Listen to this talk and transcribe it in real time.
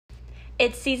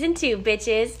It's season 2,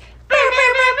 bitches.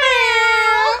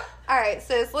 Alright,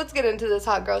 sis, let's get into this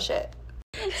hot girl shit.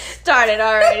 Started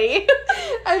already.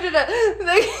 I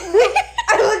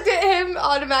looked at him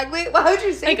automatically. Why would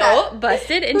you say that? Oh,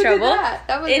 busted, in trouble.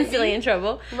 That was instantly in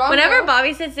trouble. Wrong Whenever girl.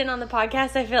 Bobby sits in on the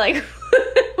podcast, I feel like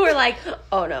we're like,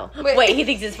 oh no. Wait, he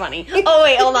thinks it's funny. Oh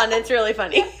wait, hold on, it's really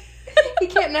funny. He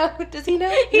can't know. Does he know?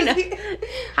 He knows.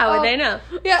 How would they know?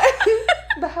 Yeah.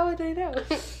 But how would they know?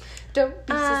 Don't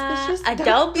be suspicious.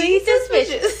 Don't be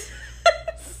suspicious.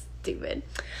 Stupid.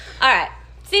 Alright,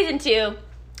 season 2.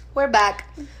 We're back.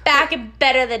 Back and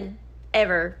better than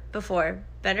ever before.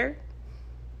 Better?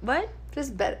 What?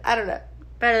 Just better. I don't know.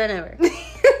 Better than ever.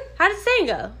 How does the saying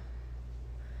go?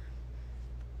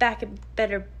 Back and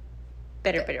better.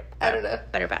 I don't know.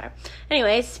 Better.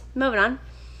 Anyways, moving on.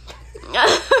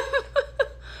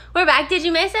 We're back. Did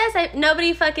you miss us?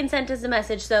 Nobody fucking sent us a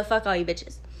message, so fuck all you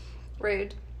bitches.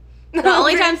 Rude. The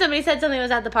only time somebody said something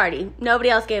was at the party. Nobody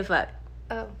else gave a fuck.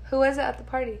 Oh. Who was it at the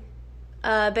party?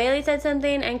 Bailey said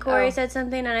something, and Corey said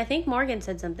something, and I think Morgan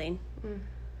said something.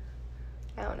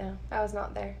 I don't know. I was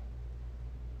not there.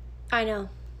 I know.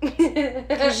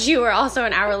 Because you were also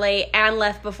an hour late and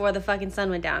left before the fucking sun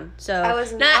went down. So I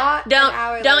was not an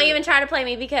hour Don't late. even try to play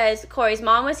me, because Corey's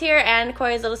mom was here and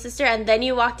Corey's little sister, and then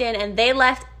you walked in and they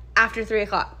left after 3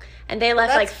 o'clock. And they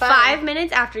left like fine. 5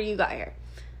 minutes after you got here.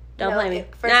 Don't blame me.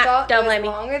 First of all, don't it was blame me.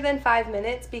 longer than 5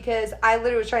 minutes because I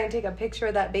literally was trying to take a picture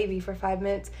of that baby for 5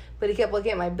 minutes, but he kept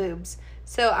looking at my boobs.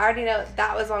 So I already know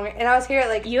that was longer. And I was here at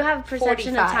like You have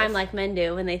perception 45. of time like men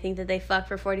do when they think that they fuck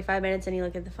for 45 minutes and you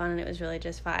look at the phone and it was really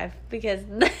just 5. Because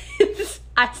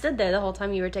I stood there the whole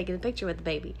time you were taking the picture with the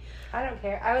baby. I don't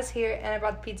care. I was here and I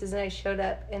brought the pizzas and I showed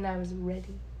up and I was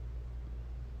ready.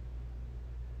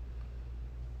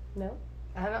 No?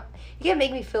 I don't know. You can't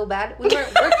make me feel bad. We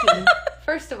weren't working.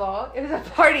 First of all, it was a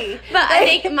party. But I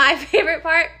think my favorite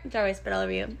part, sorry, I spit all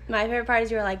over you. My favorite part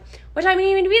is you were like, what time do you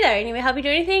need me to be there? You need me to help you do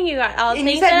anything? You got all the and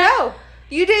things you said set up? no.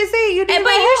 You didn't say you didn't.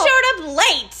 But you showed up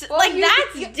late. Well, like, you-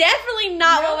 that's you- definitely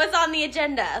not No. what was on the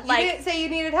agenda. You Like, didn't say you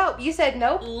needed help. You said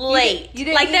nope. late. You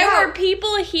didn't like, need there help. were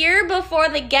people here before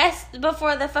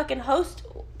the fucking host,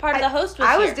 part of the host was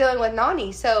I here. was dealing with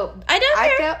Nani, so I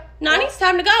don't care. Nani's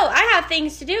time to go. I have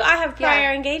things to do. I have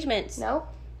prior engagements. No,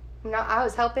 I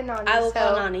was helping Nani. I will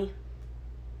call Nani.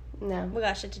 No, We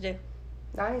got shit to do.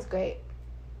 Nani's great.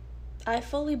 I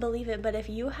fully believe it, but if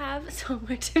you have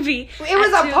somewhere to be... It was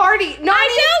a party. Nani,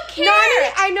 I don't care.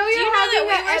 Nani, I know Do you know having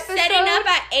that we were episode. setting up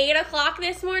at 8 o'clock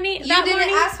this morning? You didn't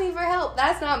ask me for help.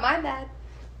 That's not my bad.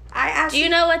 I asked Do you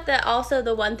know what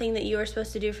the one thing that you were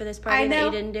supposed to do for this party that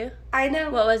you didn't do? I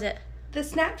know. What was it? The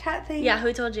Snapchat thing. Yeah,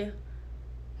 who told you?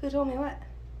 Who told me what?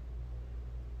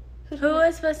 Who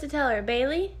was supposed to tell her?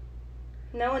 Bailey?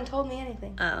 No one told me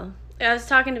anything. Oh. I was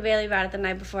talking to Bailey about it the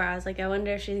night before. I was like, I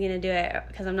wonder if she's going to do it,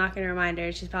 because I'm not going to remind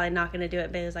her. She's probably not going to do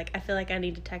it. Bailey was like, I feel like I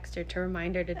need to text her to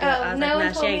remind her to do it. I was no like, one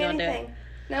no, she told me ain't going to do it. anything.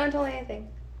 No one told me anything.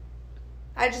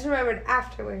 I just remembered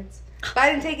afterwards. But I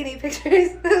didn't take any pictures.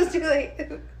 It was too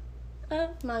late. Oh,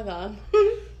 my God.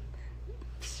 In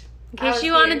I case was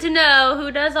you wanted to know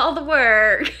who does all the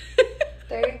work.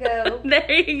 There you go.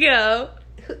 There you go.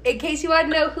 In case you want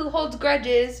to know who holds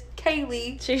grudges,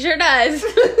 Kaylee. She sure does.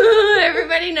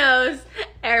 Everybody knows.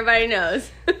 Everybody knows.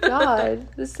 God,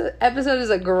 this episode is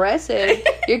aggressive.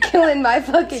 You're killing my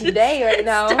fucking day right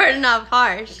now. Starting off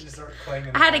harsh. Just start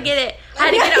claiming I had to the get it. I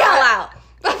had to get it all out.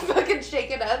 I'm fucking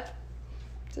shaking up.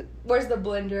 Where's the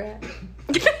blender at?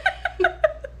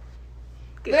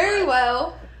 Very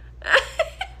well.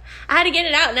 I had to get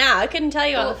it out now. I couldn't tell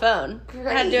you on the phone. Great.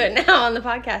 I had to do it now on the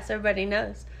podcast so everybody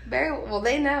knows. Very well.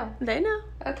 They know. They know.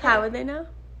 Okay. How would they know?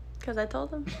 Because I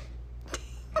told them.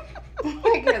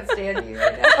 I can't stand you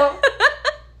right now.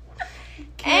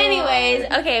 Anyways,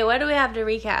 okay, what do we have to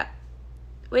recap?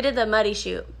 We did the muddy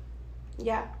shoot.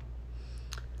 Yeah.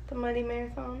 The Muddy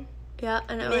Marathon. Yeah,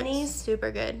 and it went Minis. super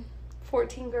good.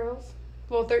 14 girls.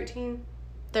 Well, 13.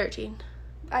 13.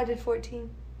 I did 14.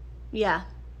 Yeah.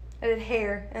 I did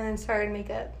hair and then started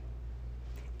makeup.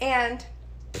 And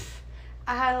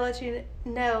I had to let you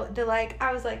know that, like,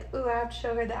 I was like, ooh, I have to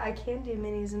show her that I can do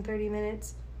minis in 30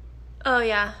 minutes. Oh,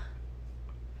 yeah.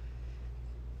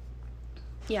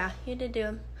 Yeah, you did do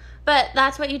them. But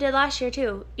that's what you did last year,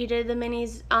 too. You did the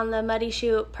minis on the muddy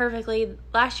shoot perfectly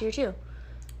last year, too.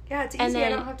 Yeah, it's easy. And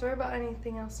then- I don't have to worry about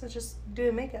anything else. It's just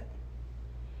doing makeup.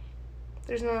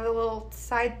 There's no other little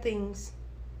side things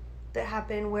that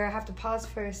happen where I have to pause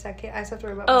for a second. I just have to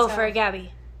worry about myself. For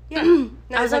Gabby. Yeah.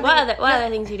 I was like, what other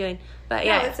things are you doing? But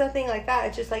yeah. No, it's nothing like that.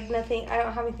 It's just like nothing. I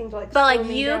don't have anything to like. But like slow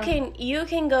me down. you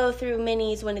can go through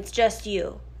minis when it's just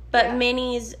you. But Yeah.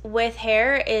 minis with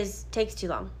hair takes too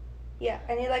long. Yeah,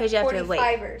 I need like 'Cause you have to wait.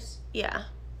 45ers. Yeah.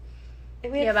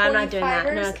 If we had Yeah, but I'm not doing that.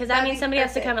 45ers, No, because that means somebody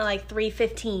has to perfect. come at like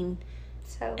 3:15.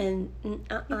 So And you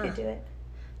could do it.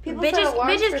 People set bitches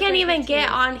alarms for can't even 3:15. get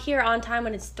on here on time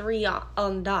when it's 3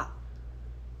 on dot.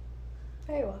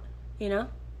 Very well. You know?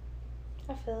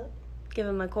 I feel it. Give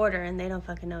them a quarter and they don't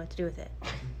fucking know what to do with it.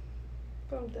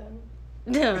 I'm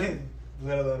done.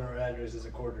 Let alone our address is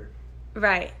a quarter.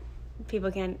 Right.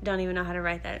 People don't even know how to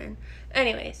write that in.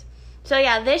 Anyways. So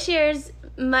yeah, this year's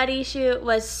muddy shoot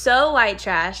was so white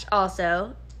trash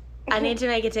also. I need to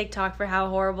make a TikTok for how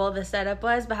horrible the setup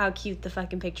was, but how cute the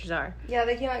fucking pictures are. Yeah,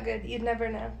 they came out good. You'd never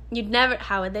know.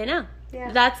 How would they know?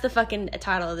 Yeah. That's the fucking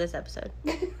title of this episode.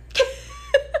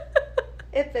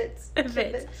 It fits. It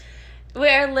fits.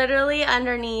 We're literally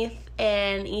underneath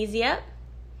an easy up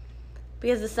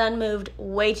because the sun moved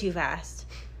way too fast.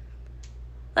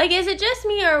 Like, is it just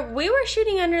me or we were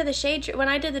shooting under the shade? When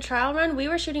I did the trial run, we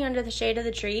were shooting under the shade of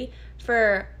the tree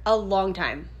for a long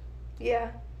time.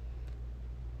 Yeah.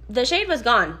 The shade was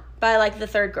gone by like the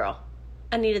third girl.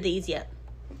 I needed the easy up.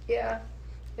 Yeah.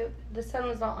 The sun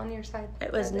was not on your side.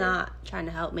 It was not trying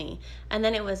to help me. And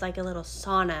then it was like a little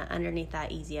sauna underneath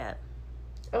that easy up.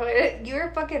 Oh, you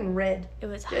were fucking red. It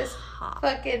was just hot.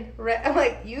 Fucking red. I'm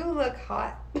like, you look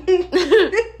hot.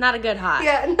 Not a good hot.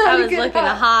 Yeah, I was looking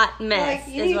a hot mess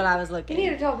is what I was looking. You need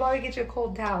to tell Bobby to get you a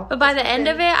cold towel. But by the end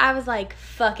of it, I was like,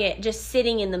 fuck it. Just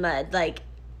sitting in the mud. Like,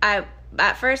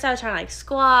 at first I was trying to like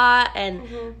squat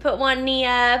and put one knee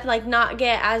up, like not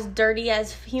get as dirty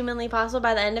as humanly possible.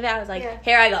 By the end of it, I was like,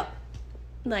 here I go.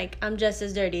 Like, I'm just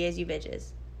as dirty as you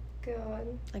bitches.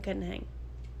 God. I couldn't hang.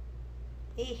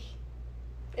 Eek.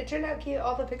 It turned out cute.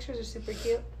 All the pictures are super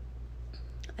cute.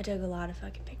 I took a lot of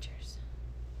fucking pictures.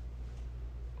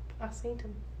 I've seen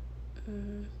them.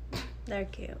 Mm-hmm. They're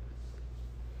cute.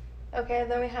 Okay,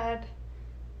 then we had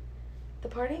the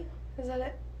party. Is that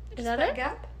it? Is that it?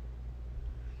 Gap?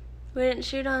 We didn't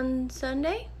shoot on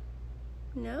Sunday?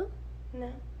 No?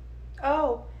 No.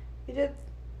 Oh, we did.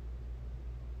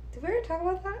 Did we ever talk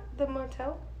about that? The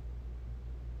motel?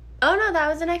 Oh, no, that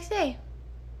was the next day.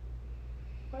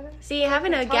 What? See,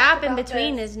 having a gap in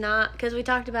between is not... Because we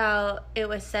talked about it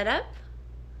was set up.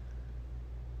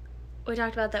 We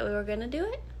talked about that we were going to do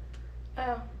it.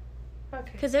 Oh,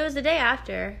 okay. Because it was the day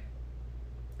after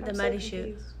the I'm muddy so shoot.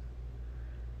 confused.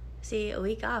 See, a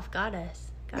week off got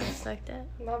us. Got us fucked up.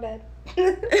 My bad.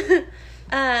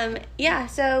 Yeah,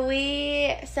 so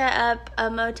we set up a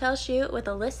motel shoot with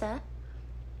Alyssa.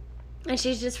 And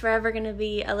she's just forever going to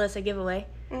be Alyssa Giveaway.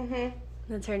 Mm-hmm.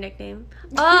 That's her nickname.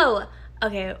 Oh,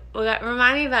 okay.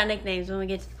 Remind me about nicknames when we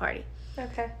get to the party.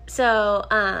 Okay. So,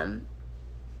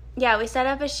 yeah, we set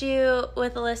up a shoot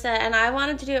with Alyssa, and I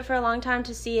wanted to do it for a long time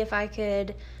to see if I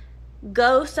could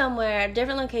go somewhere, a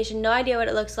different location, no idea what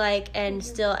it looks like, and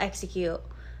still execute.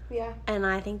 Yeah. And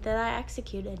I think that I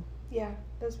executed. Yeah,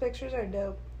 those pictures are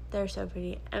dope. They're so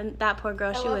pretty. And that poor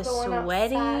girl, she love was the one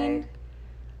sweating. outside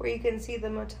where you can see the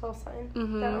motel sign.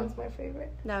 Mm-hmm. That one's my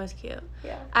favorite. That was cute.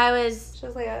 Yeah. She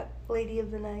was like a lady of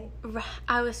the night.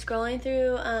 I was scrolling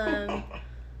through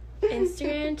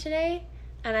Instagram today,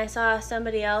 and I saw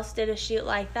somebody else did a shoot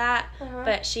like that,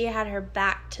 but she had her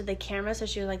back to the camera, so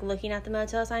she was like looking at the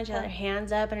motel sign. She had her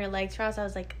hands up and her legs crossed. I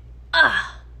was like,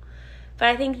 ah. But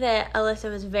I think that Alyssa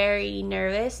was very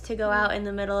nervous to go out in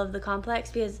the middle of the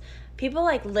complex because people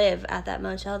like live at that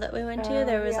motel that we went to.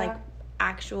 There was like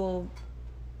actual,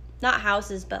 not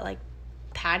houses, but like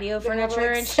patio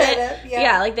furniture and shit.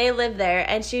 Yeah, like they live there,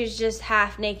 and she was just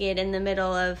half naked in the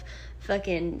middle of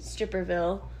fucking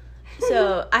Stripperville.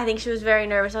 So I think she was very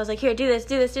nervous. I was like, here, do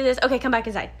this. Okay, come back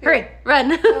inside. Hurry,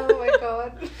 run. Oh my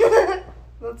god.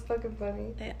 That's fucking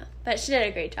funny. Yeah, but she did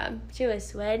a great job. She was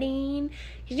sweating.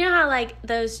 You know how like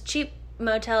those cheap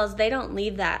motels, they don't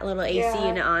leave that little AC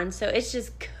unit on, so it's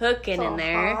just cooking in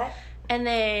there. Hot. And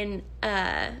then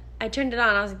I turned it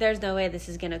on. I was like, there's no way this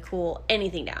is gonna cool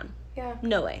anything down. Yeah.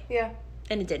 No way. Yeah.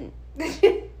 And it didn't.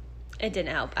 It didn't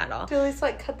help at all. To at least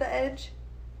like cut the edge.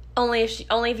 Only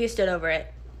if you stood over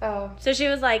it. Oh. So she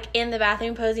was like in the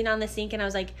bathroom posing on the sink, and I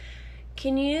was like,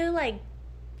 can you like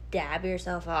dab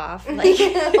yourself off? Like,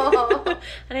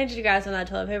 I need you to grab some of that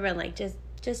toilet paper and like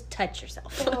just touch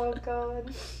yourself. Oh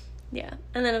god. Yeah.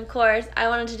 And then of course I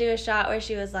wanted to do a shot where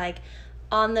she was like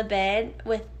on the bed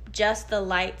with just the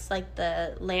lights, like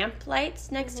the lamp lights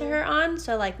next to her on,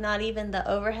 so like not even the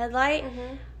overhead light.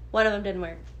 One of them didn't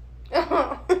work.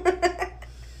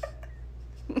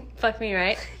 Fuck me,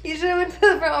 right? You should have went to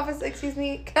the front office. Excuse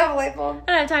me, can I have a light bulb?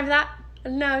 I don't have time for that.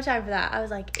 No time for that. I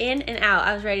was like in and out.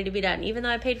 I was ready to be done, even though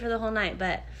I paid for the whole night,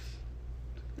 but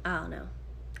I don't know.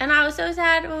 And I was so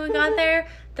sad when we got there.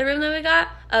 The room that we got,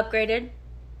 upgraded.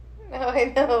 Oh, I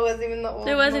know. It wasn't even the old.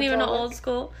 It wasn't even an motel old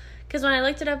school. Because when I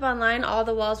looked it up online, all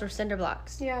the walls were cinder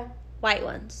blocks. Yeah. White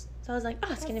ones. So I was like,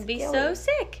 oh, it's going to be so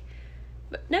scary. sick.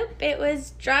 But nope, it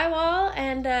was drywall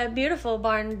and a beautiful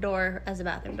barn door as a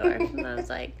bathroom door. And I was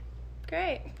like,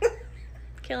 great.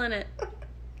 Killing it.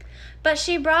 But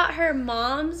she brought her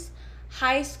mom's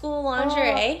high school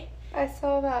lingerie. Oh, I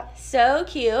saw that. So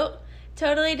cute.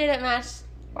 Totally didn't match.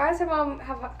 Why does her mom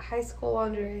have high school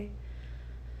lingerie?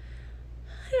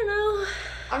 I don't know.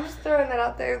 I'm just throwing that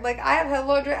out there. Like, I have had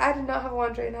lingerie. I did not have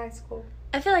lingerie in high school.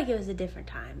 I feel like it was a different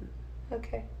time.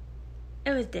 Okay.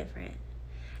 It was different.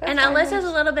 That's and fine. Alyssa's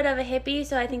a little bit of a hippie,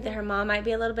 so I think that her mom might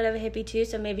be a little bit of a hippie too,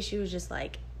 so maybe she was just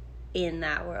like in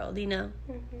that world, you know?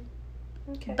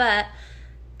 Mm-hmm. Okay. But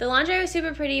the lingerie was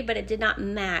super pretty, but it did not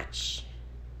match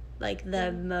like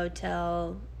the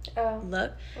motel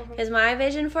look. Because my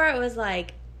vision for it was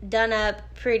like done up,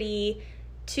 pretty,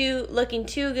 looking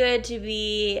too good to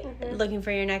be looking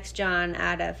for your next John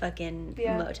at a fucking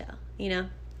motel, you know?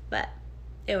 But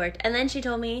it worked. And then she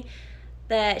told me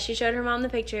that she showed her mom the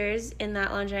pictures in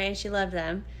that lingerie and she loved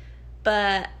them,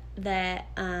 but that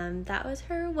that was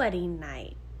her wedding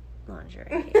night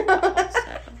lingerie.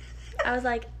 So I was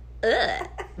like, ugh,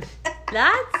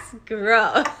 that's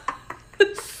gross.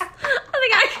 I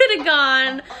think I could have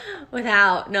gone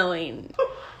without knowing.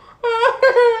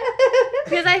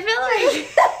 Because I feel like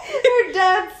your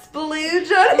dad splooge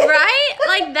on it. Right?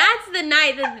 Like, that's the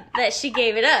night that she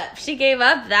gave it up. She gave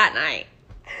up that night.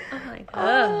 I'm like,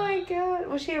 oh my god.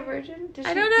 Was she a virgin?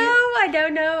 I don't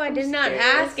know. I did not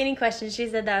ask any questions. She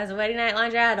said that was a wedding night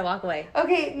lingerie. I had to walk away.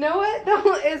 Okay, know what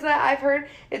though is that I've heard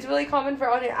it's really common for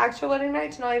on your actual wedding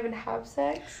night to not even have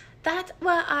sex. That's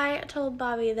what I told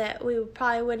Bobby, that we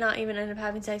probably would not even end up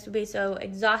having sex. We'd be so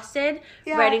exhausted,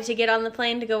 ready to get on the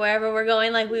plane to go wherever we're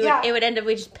going. Like, it would end up,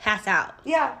 we'd just pass out.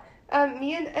 Yeah.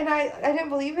 Me and I didn't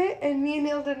believe it, and me and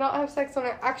Neil did not have sex on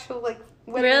our actual, like,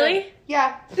 wedding Really? night.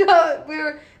 Yeah. So we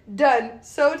were done.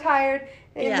 So tired.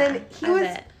 And then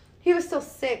he was still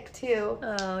sick, too.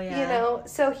 Oh, yeah. You know?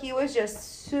 So he was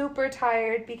just super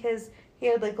tired because he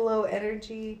had, like, low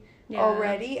energy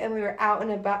already, and we were out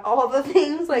and about all the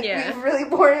things. Like, we really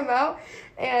wore him out.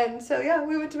 And so,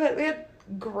 we went to bed. We had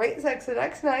great sex the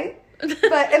next night. And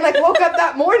woke up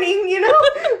that morning, you know?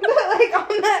 But, like,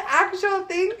 on the actual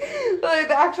thing, like,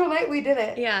 the actual night, we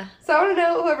didn't. Yeah. So I want to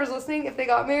know, whoever's listening, if they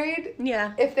got married.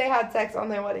 Yeah. If they had sex on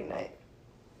their wedding night.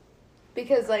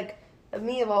 Because, like,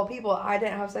 me of all people, I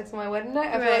didn't have sex on my wedding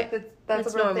night. I feel like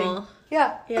that's a real normal. thing.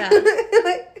 Yeah. Yeah.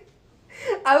 Like,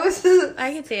 I was just...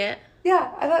 I can see it.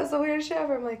 Yeah, I thought it was the weirdest shit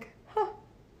ever. I'm like, huh.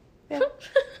 Yeah.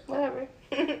 Whatever.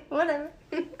 Whatever.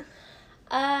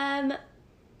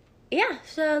 Yeah,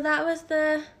 so that was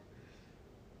the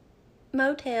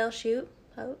motel shoot.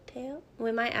 Hotel?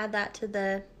 We might add that to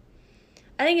the...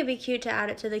 I think it'd be cute to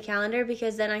add it to the calendar,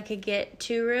 because then I could get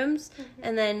 2 rooms,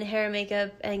 and then hair and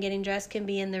makeup and getting dressed can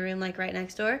be in the room, like, right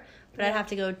next door. But I'd have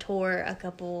to go tour a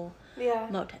couple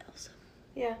motels.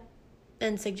 Yeah.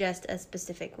 And suggest a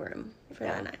specific room for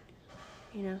that night.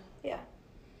 You know? Yeah,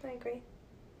 I agree.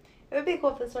 It would be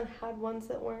cool if this one had ones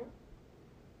that weren't,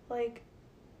 like...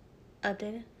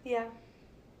 Updated? Yeah.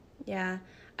 Yeah.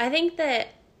 I think that,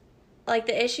 like,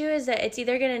 the issue is that it's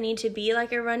either going to need to be,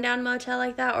 like, a rundown motel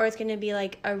like that, or it's going to be,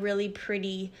 like, a really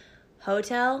pretty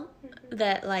hotel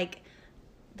that, like,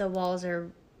 the walls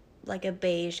are, like, a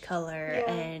beige color,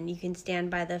 and you can stand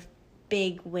by the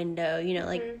big window, you know,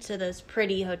 like, to those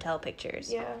pretty hotel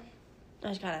pictures. Yeah. I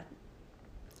just gotta...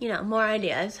 You know, more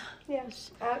ideas. Yeah,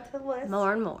 add to the list.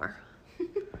 More and more.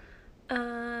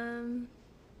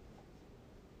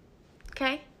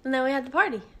 Okay, and then we had the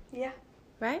party. Yeah.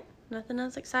 Right? Nothing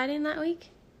else exciting that week?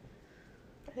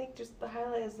 I think just the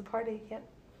highlight is the party. Yeah.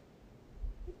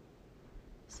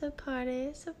 It's a party,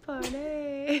 it's a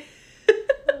party.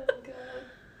 Oh,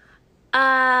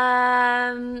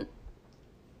 God.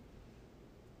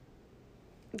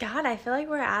 God, I feel like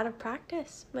we're out of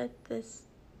practice with this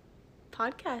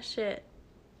podcast shit.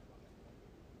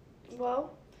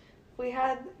 Well, we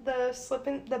had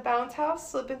the bounce house,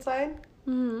 slip inside,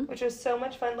 which was so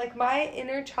much fun. Like, my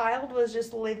inner child was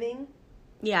just living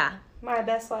my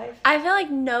best life. I feel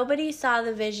like nobody saw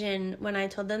the vision when I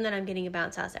told them that I'm getting a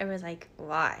bounce house. Everyone's like,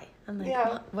 why? I'm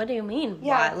like, what do you mean?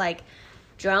 Yeah. Why? Like,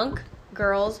 drunk,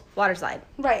 girls, water slide.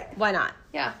 Right. Why not?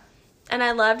 Yeah. And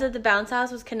I loved that the bounce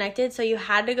house was connected, so you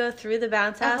had to go through the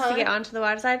bounce house to get onto the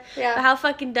water slide. Yeah. But how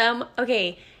fucking dumb.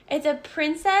 Okay, it's a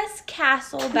princess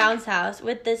castle bounce house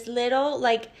with this little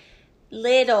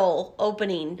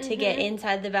opening to get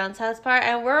inside the bounce house part,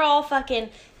 and we're all fucking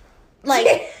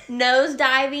like nose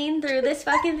diving through this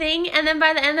fucking thing, and then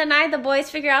by the end of the night the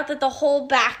boys figure out that the whole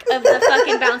back of the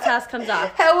fucking bounce house comes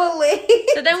off. Hella late.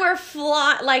 So then we're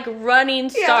running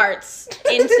starts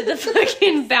into the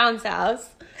fucking bounce house.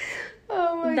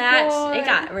 Oh my god. It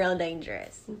got real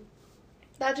dangerous.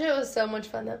 That shit was so much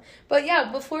fun though. But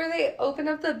yeah, before they open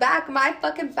up the back, my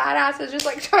fucking fat ass is just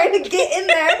like trying to get in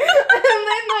there. And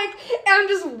then like I'm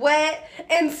just wet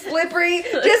and slippery,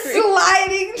 just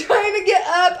sliding, trying to get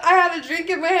up. I had a drink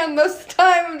in my hand most of the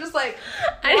time. I'm just like,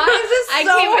 why is this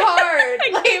so hard?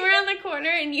 I came around the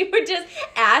corner and you were just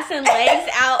ass and legs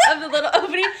out of the little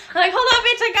opening. I'm like, hold on,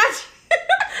 bitch, I got you.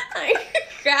 I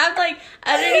grabbed like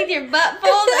underneath your butt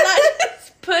fold and I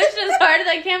just pushed as hard as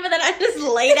I can, but then I just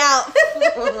laid out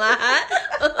flat.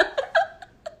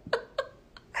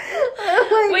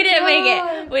 We didn't make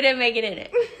it. We didn't make it in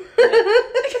it.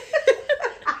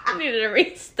 I needed a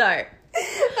restart.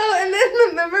 Oh, and then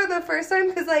remember the first time,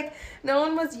 because like no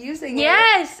one was using it.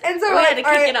 Yes. And so we had to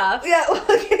kick it off. Yeah, we'll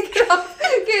kick it off.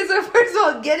 Okay, so first of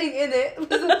all, getting in it was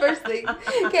the first thing.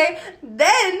 Okay,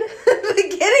 then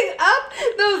getting up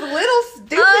those little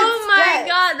stupid steps.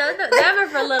 God, them are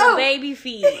for little baby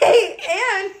feet.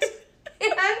 And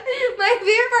my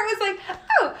favorite part was like,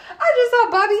 oh, I just saw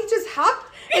Bobby just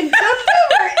hopped and jumped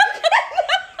over it.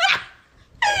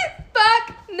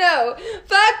 Fuck no.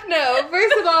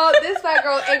 First of all, this fat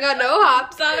girl ain't got no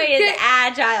hops. Bobby is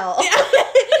agile.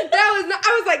 I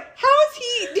was like, how is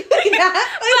he doing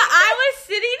that? But I was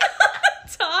sitting on the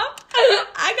top.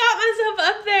 I got myself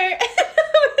up there. I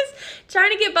was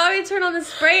trying to get Bobby to turn on the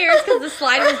sprayers because the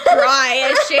slide was dry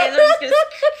as shit. I'm just going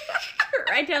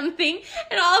to right down the thing.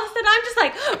 And all of a sudden, I'm just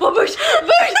like, well, push.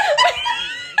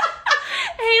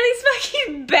 Haley's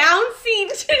fucking bouncing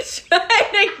to try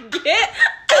to get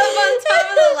up on top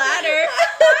of the ladder.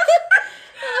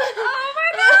 Oh my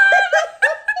god!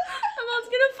 My mom's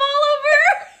gonna fall over.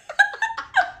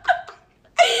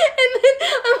 And then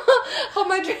hold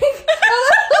my drink.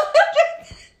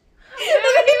 We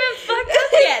haven't even fucked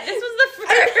up yet. This was the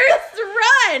first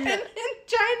run. And then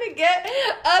trying to get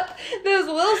up those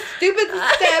little stupid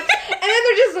steps, and then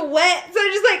they're just wet, so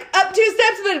just like up 2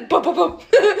 steps, and then boom, boom, boom,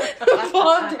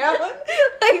 fall down.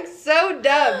 Like so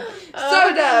dumb,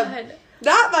 so dumb. God.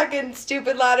 That fucking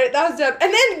stupid ladder, that was dumb.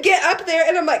 And then get up there,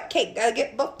 and I'm like, okay, gotta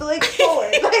get both the legs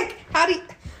forward. Like, how do you?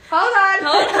 Hold on.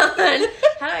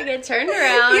 How do I get turned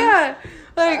around? Yeah.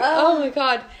 Like, oh my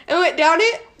god. And we went down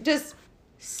it, just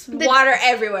water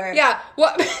everywhere. Yeah.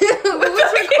 What was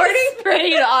recording?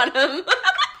 Sprayed on him.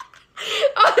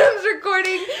 Autumn's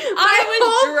recording. I was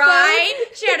dry.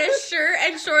 She had a shirt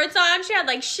and shorts on. She had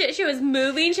like shit. She was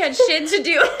moving. She had shit to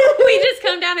do. We just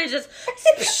come down and just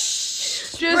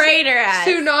sprayed her ass.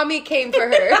 Tsunami came for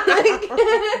her.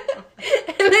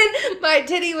 And then my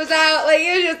titty was out. Like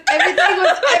it was just everything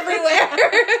was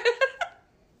everywhere.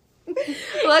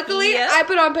 Luckily, I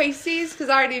put on pasties because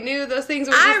I already knew those things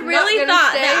were just I really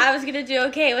thought stay. that I was gonna do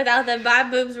okay without them. My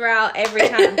boobs were out every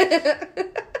time.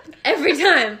 Every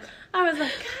time. I was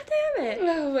like, God damn it.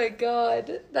 Oh my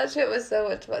god. That shit was so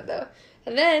much fun though.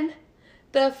 And then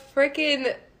the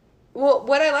freaking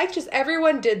what I liked is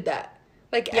everyone did that.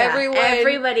 Like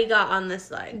everybody got on this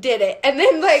slide. Did it. And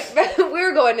then like we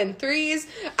were going in threes.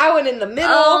 I went in the middle.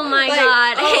 Oh my like,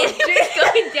 god. Oh, Just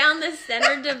going down the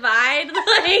center divide.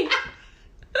 Like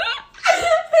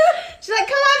she's like,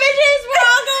 come on bitches, we're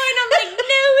all going. I'm like,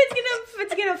 no,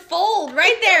 it's gonna fold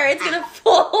right there. It's gonna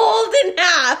fold in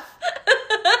half.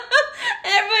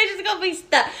 Everybody's just gonna be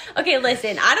stuck. Okay,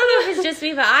 listen, I don't know if it's just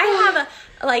me, but I have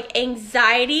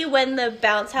anxiety when the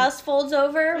bounce house folds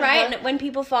over, right? When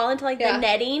people fall into the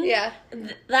netting. Yeah.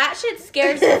 That shit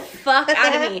scares the fuck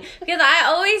out of me. Because I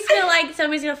always feel like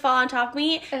somebody's gonna fall on top of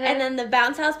me, and then the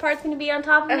bounce house part's gonna be on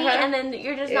top of me, and then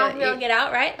you're just not gonna be able to get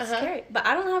out, right? It's scary. But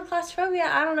I don't have claustrophobia.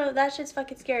 I don't know. That shit's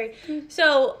fucking scary.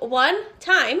 So one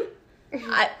time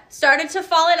I started to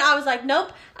fall in. I was like,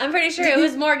 nope. I'm pretty sure it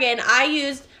was Morgan. I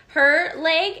used her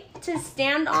leg to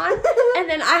stand on, and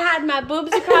then I had my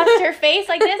boobs across her face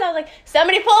like this. I was like,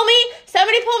 somebody pull me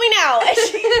now. And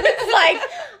she was like,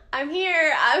 I'm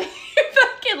here,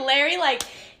 fucking Larry, like,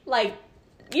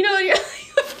 you know, when you're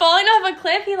falling off a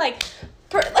cliff, he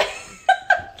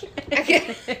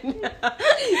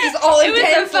Just all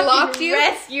intense, locked you.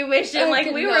 Rescue mission.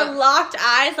 Like we were locked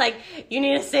eyes. Like you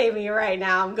need to save me right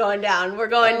now. I'm going down. We're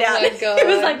going down. My God. It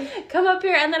was like come up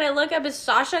here, and then I look up as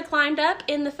Sasha climbed up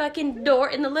in the fucking door,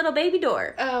 in the little baby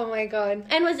door. Oh my God.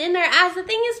 And was in there as the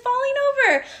thing is falling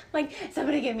over. I'm like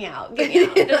somebody get me out. Get me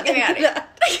out. Just get me out of here.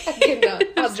 I cannot.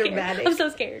 How dramatic. I'm so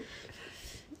scared.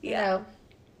 Yeah.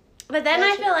 But then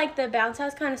I feel like the bounce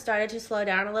house kind of started to slow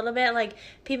down a little bit. Like,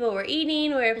 people were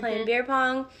eating, we were playing beer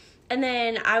pong, And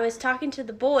then I was talking to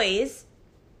the boys,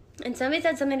 and somebody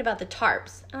said something about the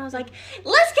tarps. And I was like,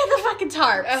 let's get the fucking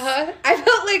tarps.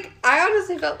 I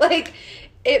honestly felt like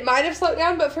it might have slowed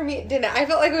down, but for me it didn't. I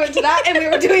felt like we went to that and we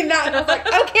were doing that, and I was like,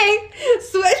 okay,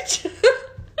 switch.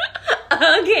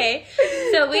 Okay,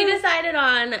 so we decided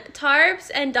on tarps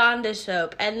and Dawn dish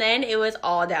soap, and then it was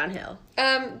all downhill.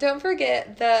 Don't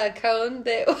forget the cone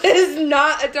that was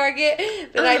not a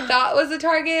Target, that I thought was a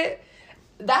Target.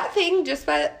 That thing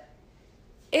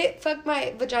it fucked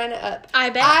my vagina up. I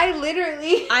bet. I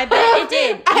bet it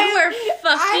did. You were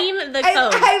fucking the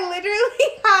cone. I literally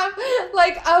have,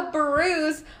 like, a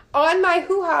bruise on my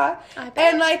hoo-ha,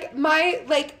 and, like, my,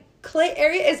 like, clit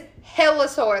area is hella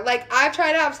sore. Like, I've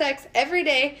tried to have sex every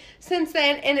day since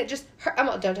then, and it just hurt.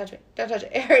 Don't touch me. Don't touch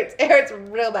it. It hurts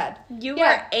real bad. You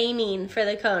were aiming for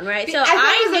the cone, right? So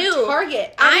I knew.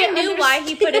 Target. I knew why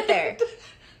he put it there.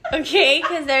 Okay,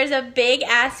 because there's a big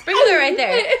ass sprinkler right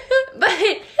there. But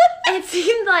it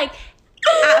seemed like,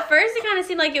 at first it kind of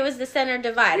seemed like it was the center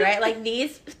divide, right? Like,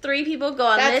 these 3 people go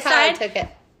on this side. That's how I took it.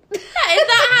 That is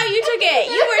not how you took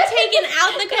it. You were taking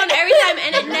out the cone every time,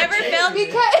 and it never failed.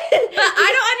 But I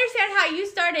don't understand how you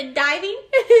started diving,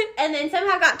 and then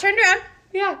somehow got turned around.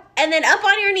 Yeah. And then up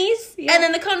on your knees, and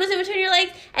then the cone was in between your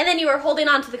legs, and then you were holding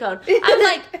on to the cone. I was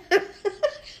like,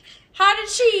 how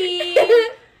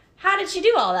did she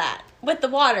do all that with the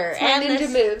water? And ninja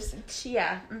moves.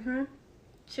 Yeah. Mm-hmm.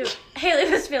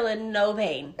 Haley was feeling no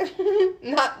pain.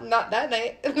 Not that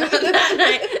night. Not that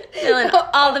night. Feeling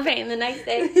all the pain the next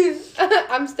day.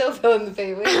 I'm still feeling the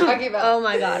pain. What are you talking about? Oh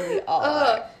my God, we all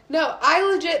are. No, I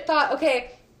legit thought,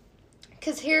 okay,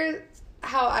 because here's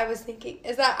how I was thinking,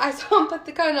 is that I saw him put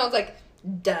the cone and I was like,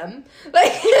 dumb.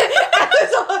 Like, I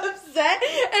was all upset,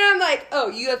 and I'm like, oh,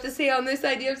 you have to stay on this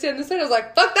side, you have to stay on this side. I was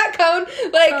like, fuck that cone.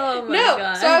 Like, no.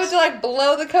 Gosh. So I was to, like,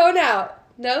 blow the cone out.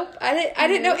 Nope, I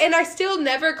didn't know, and I still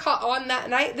never caught on that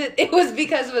night that it was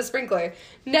because of a sprinkler.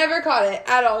 Never caught it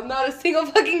at all, not a single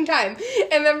fucking time.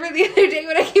 And remember the other day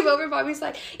when I came over, Bobby's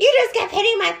like, you just kept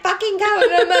hitting my fucking cone,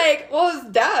 and I'm like, well, it's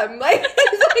dumb. Like,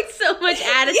 it's like so much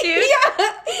attitude. Yeah,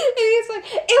 and he's like,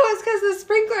 it was because of the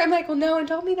sprinkler. I'm like, well, no one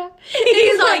told me that. And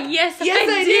he's like, yes,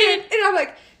 I did. And I'm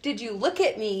like, did you look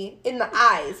at me in the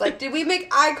eyes? Like, did we make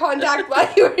eye contact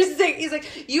while you were saying? He's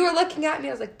like, you were looking at me.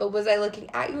 I was like, but was I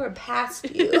looking at you or past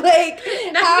you? Like,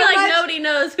 I feel like nobody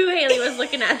knows who Haley was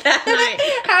looking at that night.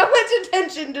 How much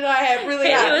attention did I have? Really?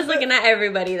 Haley was looking at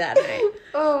everybody that night.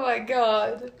 Oh my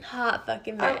God. Hot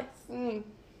fucking mess.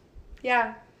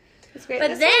 Yeah. It's great.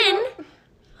 But then,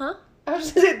 huh? I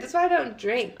was just saying, that's why I don't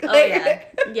drink. Oh, yeah.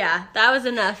 Yeah, that was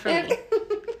enough for me.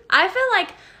 I feel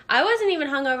like I wasn't even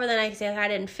hungover the next day. Like, I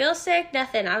didn't feel sick,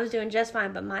 nothing. I was doing just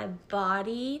fine, but my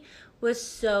body was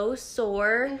so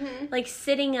sore. Mm-hmm. Like,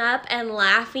 sitting up and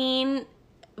laughing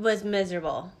was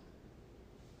miserable.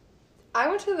 I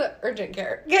went to the urgent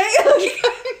care. Okay?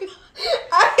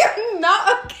 I am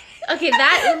not okay. Okay,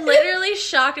 that literally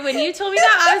shocked me. When you told me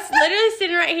that, I was literally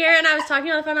sitting right here and I was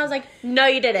talking on the phone. I was like, no,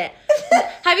 you didn't.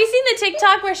 Have you seen the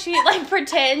TikTok where she, like,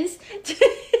 pretends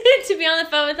to be on the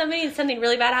phone with somebody and something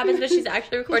really bad happens, but she's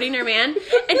actually recording her man?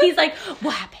 And he's like,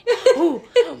 what happened? Who?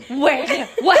 Where?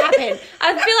 What happened?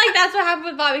 I feel like that's what happened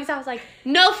with Bobby, because I was like,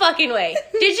 no fucking way.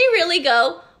 Did you really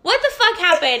go? What the fuck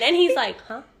happened? And he's like,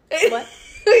 huh? What?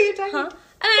 Who are you talking about?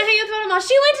 And then I hang up the phone and I'm all,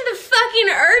 she went to the fucking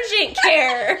urgent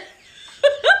care.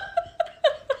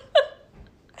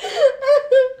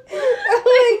 Oh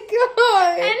my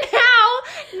God. And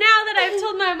now that I've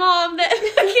told my mom that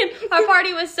fucking our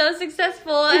party was so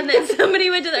successful and that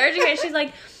somebody went to the urgent care, she's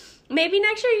like, maybe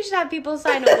next year you should have people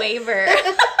sign a waiver. I was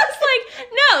like,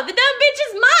 no, the dumb bitch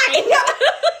is mine.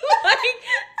 Like,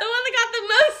 the one that got the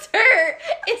most hurt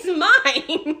is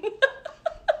mine.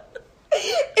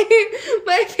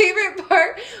 My favorite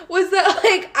part was that,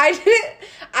 like,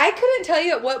 I couldn't tell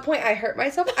you at what point I hurt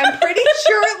myself. I'm pretty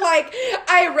sure, like,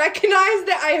 I recognized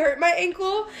that I hurt my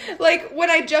ankle, like, when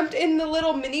I jumped in the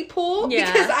little mini pool.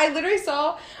 Yeah. Because I literally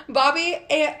saw Bobby,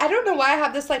 and I don't know why I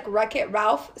have this, like, Wreck-It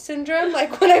Ralph syndrome,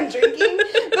 like, when I'm drinking.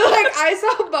 But, like, I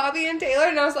saw Bobby and Taylor,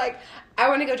 and I was like, I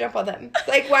want to go jump on them.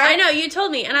 Like, why? I know, you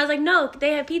told me. And I was like, no,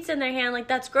 they have pizza in their hand. Like,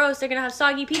 that's gross. They're going to have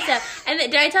soggy pizza. And then,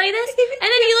 did I tell you this? And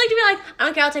then you looked at me like, I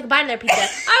don't care. I'll take a bite of their pizza.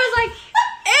 I was like,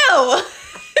 ew.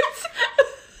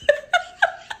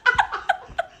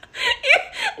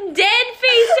 Dead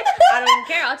face. I don't even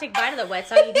care. I'll take a bite of the wet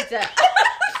soggy pizza.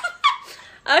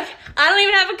 Okay, I don't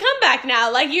even have a comeback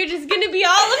now. Like, you're just going to be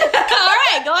all of it. All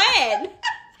right, go ahead.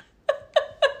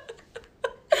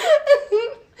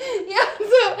 Yeah,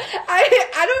 so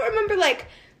I don't remember, like,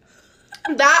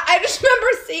 that. I just remember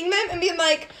seeing them and being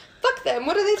like, fuck them.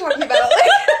 What are they talking about? Like,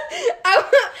 I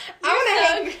want to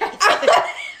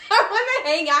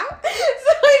hang out.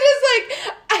 So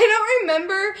I don't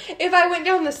remember if I went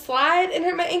down the slide and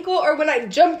hurt my ankle or when I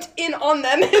jumped in on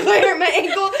them if I hurt my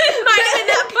ankle. It might have been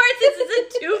that part since it's a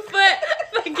 2-foot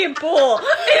fucking pool.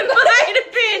 It might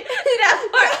have been that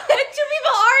part. And 2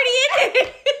 people already in it.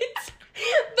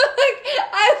 But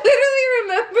I literally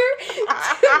remember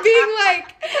being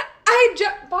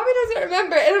Bobby doesn't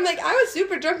remember, and I'm like, I was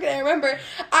super drunk and I remember,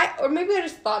 or maybe I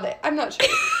just thought it, I'm not sure.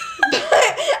 But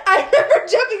I remember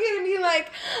jumping in and being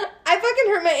like, I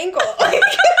fucking hurt my ankle. And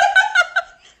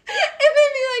then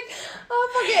be like, oh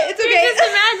fuck it, it's okay. You're just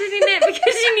imagining it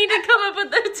because you need to come up with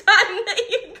the time that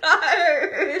you got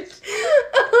hurt.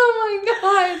 Oh my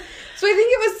god. So I think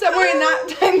it was somewhere in that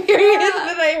time period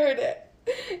that I heard it.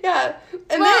 Yeah.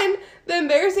 And then the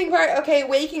embarrassing part, okay,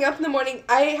 waking up in the morning,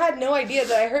 I had no idea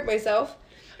that I hurt myself.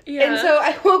 Yeah. And so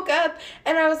I woke up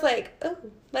and I was like, oh,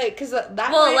 because that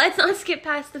let's not skip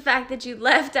past the fact that you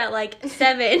left at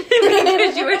 7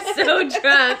 because you were so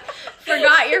drunk,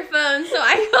 forgot your phone. So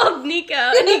I called Nico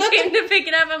and he came to pick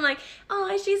it up. I'm like, oh,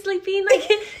 is she sleeping?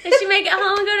 Did she make it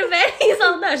home and go to bed? He's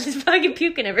all, no, she's fucking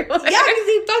puking everywhere. Yeah, because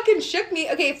he fucking shook me.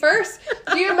 Okay, first,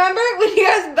 do you remember when you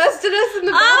guys busted us in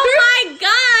the bathroom? Oh my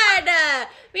god!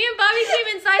 Me and Bobby came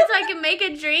inside so I could make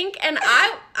a drink, and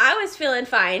I was feeling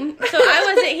fine. So I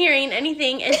wasn't hearing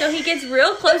anything until he gets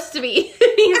real close to me.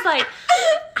 He's like,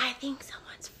 I think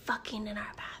someone's fucking in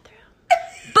our bathroom.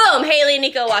 Boom! Haley and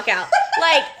Nico walk out.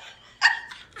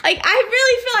 I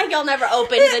really feel like y'all never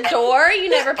opened the door. You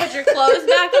never put your clothes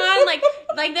back on.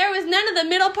 Like there was none of the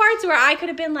middle parts where I could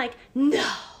have been like, no.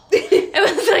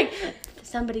 It was like,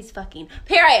 somebody's fucking.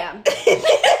 Here I am.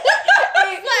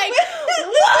 It's like,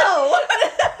 whoa.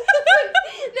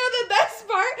 No, the best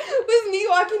part was me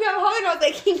walking down the hall and I was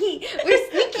like, we're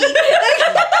sneaky.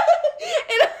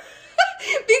 And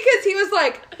because he was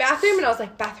like, bathroom, and I was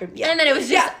like, bathroom, yeah. And then it was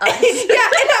just us. Yeah, and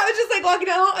I was just walking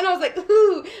down the hall and I was like,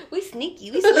 ooh, we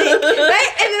sneaky, we slick. Right?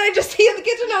 And then I just see in the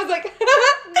kitchen and I was like,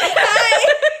 hi.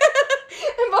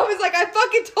 And Mom was like, I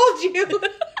fucking told you.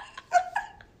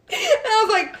 And I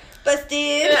was like,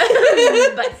 busted.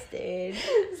 Busted.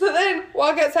 So then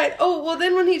walk outside. Oh, well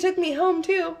then when he took me home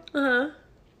too.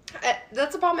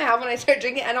 That's the problem I have when I start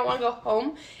drinking. I don't want to go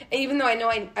home. And even though I know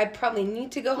I probably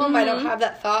need to go home, I don't have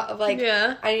that thought of I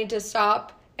need to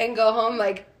stop and go home.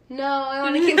 No, I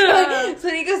want to keep going. So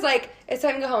he goes it's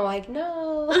time to go home. I'm like,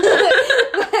 no.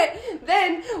 But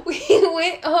then we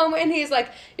went home and he's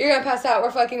like, you're going to pass out.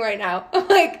 We're fucking right now. I'm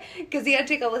like, because he had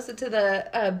to take Alyssa to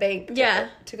the bank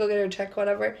to go get her check,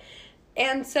 whatever.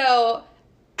 And so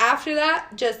after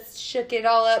that, just shook it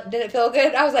all up. Didn't feel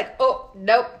good. I was like, oh,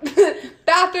 nope.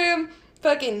 Bathroom,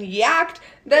 fucking yacked.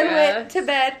 Then went to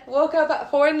bed. Woke up at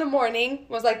 4 a.m.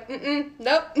 Was like,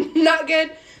 nope, not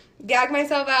good. Gagged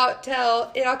myself out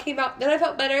till it all came out. Then I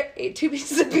felt better. Ate 2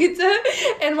 pieces of pizza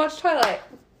and watched Twilight.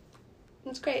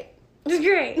 It's great. It's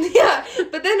great. Yeah.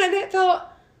 But then I didn't feel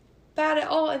bad at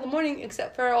all in the morning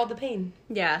except for all the pain.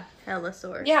 Yeah. Hella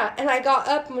sore. Yeah. And I got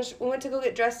up and we went to go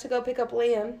get dressed to go pick up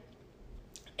Liam.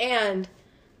 And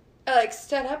I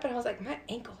stood up and I was like, my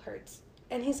ankle hurts.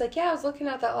 And he's like, yeah, I was looking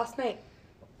at that last night.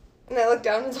 And I looked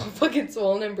down and it's all fucking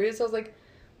swollen and bruised. So I was like,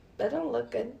 that don't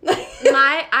look good.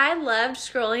 I loved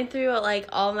scrolling through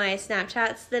all my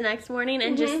Snapchats the next morning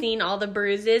and just seeing all the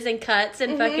bruises and cuts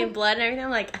and fucking blood and everything. I'm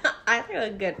like, I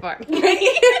look good for me.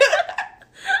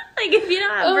 If you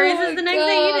don't have bruises the next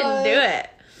day, you didn't do it.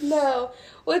 No.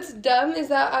 What's dumb is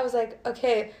that I was like,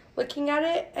 okay, looking at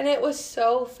it, and it was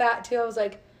so fat too. I was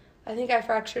like, I think I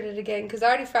fractured it again because I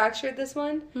already fractured this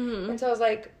one. And so I was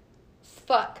like,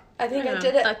 fuck. I think I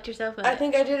did it. Fucked yourself up. I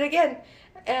think I did it again.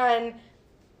 And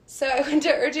so I went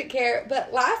to urgent care,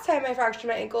 but last time I fractured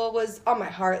my ankle was on my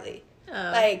Harley.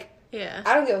 Oh. Yeah.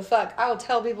 I don't give a fuck. I will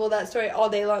tell people that story all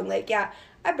day long. Yeah,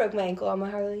 I broke my ankle on my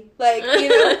Harley. You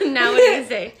know. Now what do you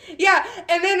say? Yeah,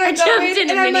 and then I jumped in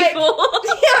a mini pool.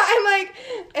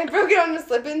 I broke it on a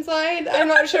slip and slide. I'm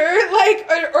not sure.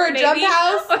 Or a jump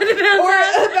house. Or the bounce house. Or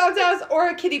a bounce house. Or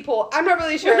a kiddie pool. I'm not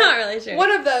really sure. We're not really sure.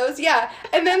 One of those, yeah.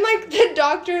 And then, the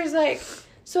doctor's like,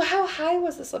 so how high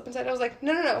was the slip and slide? I was like,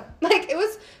 no. It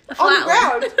was on the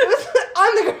ground. It was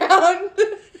on the ground.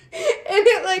 And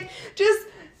it, just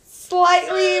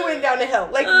slightly went down a hill.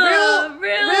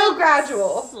 Real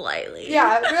gradual. Slightly.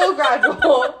 Yeah, real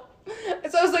gradual.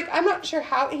 So I was like, I'm not sure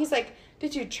how. And he's like,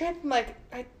 did you trip? I'm like,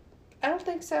 I don't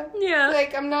think so. Yeah.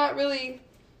 I'm not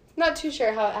too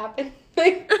sure how it happened.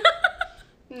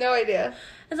 No idea.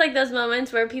 It's those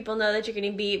moments where people know that you're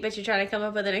getting beat, but you're trying to come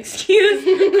up with an excuse.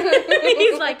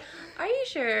 He's like, are you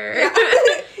sure? Yeah.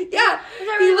 Is that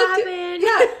really what happened?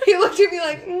 Yeah. He looked at me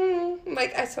like, I'm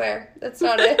like, I swear, that's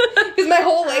not it. Because my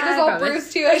whole leg was all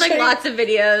bruised, too. There's, like, lots of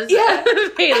videos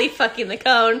of Haley fucking the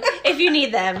cone, if you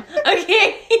need them.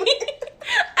 Okay?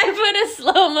 I put a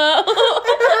slow-mo.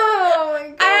 Oh, my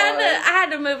God. I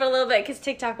had to move it a little bit because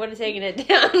TikTok would have taken it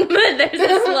down. But there's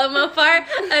a slow-mo part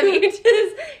of you just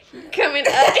coming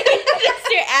up, just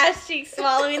your ass cheeks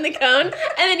swallowing the cone, and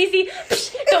then you see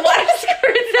the water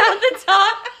squirts out the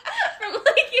top from,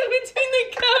 like, in between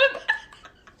the cone.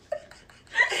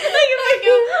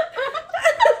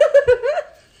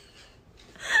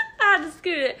 I had to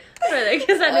scoot it further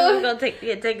because I knew it was going to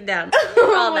get taken down.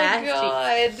 Oh my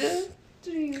God.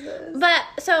 Jesus. But,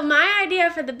 so my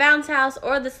idea for the bounce house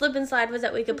or the slip and slide was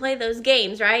that we could play those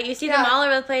games, right? You see them all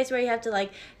over the place where you have to,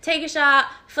 like, take a shot,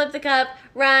 flip the cup,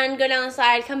 run, go down the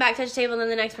slide, come back, touch the table, and then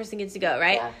the next person gets to go,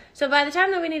 right? Yeah. So by the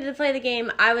time that we needed to play the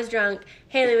game, I was drunk,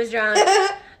 Haley was drunk.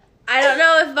 I don't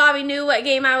know if Bobby knew what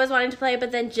game I was wanting to play,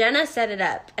 but then Jenna set it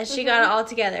up, and she got it all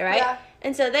together, right? Yeah.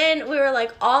 And so then we were,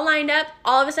 like, all lined up.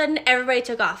 All of a sudden, everybody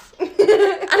took off. And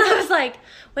I was like,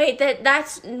 wait,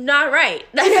 that's not right.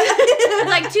 That's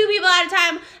like 2 people at a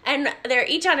time, and they're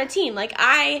each on a team. Like,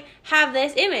 I have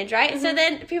this image, right? Mm-hmm. So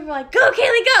then people were like, go,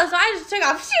 Kaylee, go. So I just took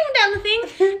off, shooting down the thing,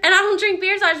 and I don't drink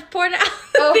beer, so I just poured it out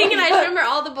the thing, and I just remember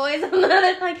all the boys on the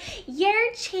other like,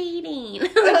 you're cheating.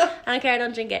 I don't care, I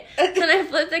don't drink it. Then I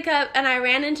flipped the cup, and I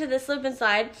ran into the slip and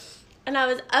slide, and I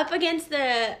was up against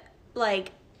the,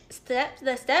 like, steps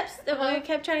that we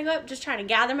kept trying to go up, just trying to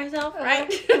gather myself, right?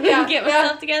 Get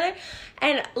myself together.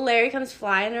 And Larry comes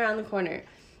flying around the corner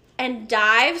and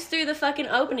dives through the fucking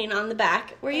opening on the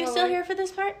back. Were you still here for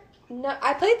this part? No,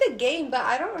 I played the game, but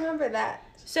I don't remember that.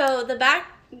 So the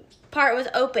back part was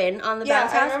open on the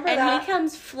bounce house, and that. He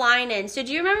comes flying in. So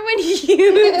do you remember when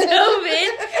you dove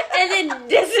in and then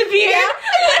disappeared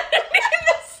underneath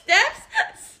the steps?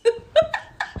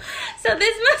 So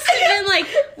this must have been, like,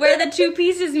 where the 2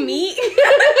 pieces meet.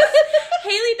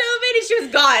 Haley dove in and she was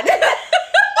gone.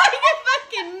 Like a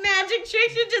fucking magic trick.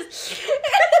 She just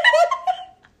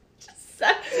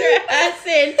sucked her ass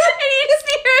in. And you just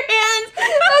see her hands.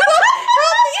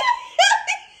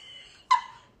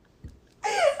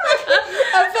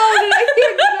 I'm falling. I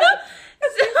can't get up.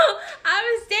 So I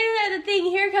was standing there at the thing.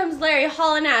 Here comes Larry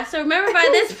hauling ass. So remember, by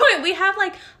this point, we have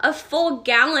like a full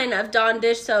gallon of Dawn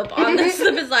dish soap on the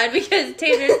slip and slide because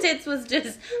Taser's tits was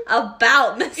just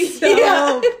about the soap.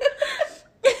 Yeah.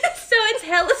 So it's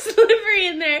hella slippery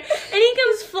in there. And he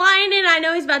comes flying in. I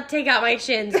know he's about to take out my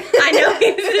shins. I know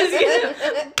he's just going to,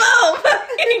 boom,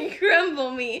 and crumble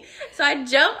me. So I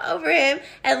jump over him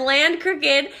and land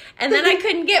crooked. And then I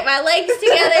couldn't get my legs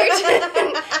together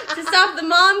to stop the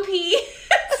mom pee.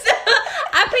 So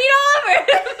I peed all over him.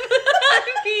 I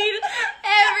peed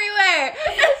everywhere.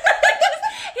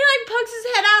 He like pokes his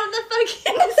head out of the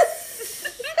fucking...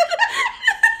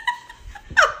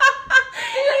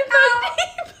 He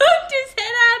poked his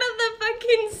head out of the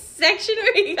fucking section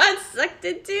where he got sucked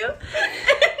into. And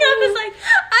I was like,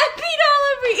 I peed all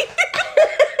over you.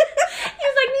 He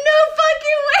was like, no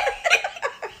fucking way.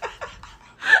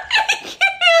 And he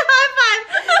gave me a high five.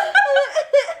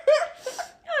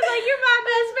 I was like, you're my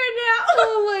best friend now.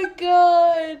 Oh my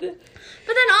God.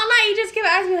 But then all night he just kept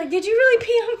asking me, like, did you really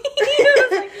pee on me? I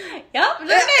was like, yup, sure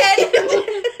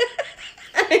did.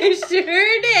 I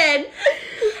sure did.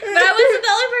 But I wasn't the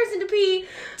only person to pee.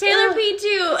 Taylor peed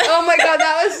too. Oh my God,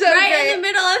 that was so right great. In the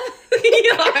middle of the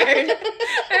yard.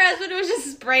 Her husband was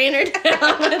just spraying her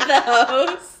down with the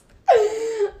hose.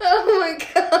 Oh my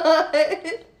God.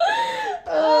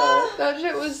 Oh, that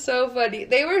shit was so funny.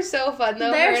 They were so fun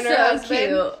though. They're her and so her husband.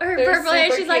 cute. Her purple hair,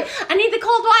 she's cute. Like, I need the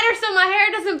cold water so my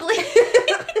hair doesn't bleed.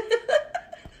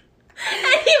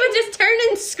 And he would just turn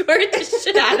and squirt the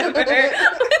shit out of her with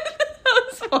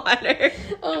hose water.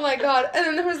 Oh my God. And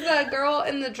then there was that girl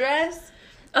in the dress.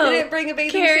 Didn't bring a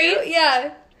bathing Carrie? suit.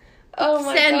 Yeah. Oh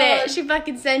my God. Send it. She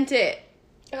fucking sent it.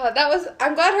 I'm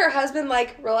glad her husband,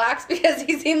 like, relaxed because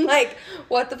he seemed like,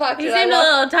 what the fuck? He seemed a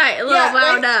little tight, a little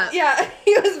wound up. Yeah,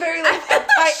 he was very, like,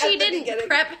 uptight. She didn't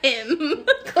prep him.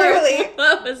 Clearly.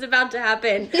 What was about to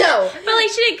happen. No. But, like,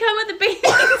 she didn't come with a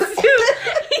bathing suit.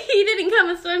 He didn't come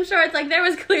with swim shorts. Like, there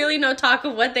was clearly no talk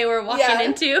of what they were walking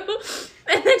into.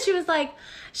 And then she was like,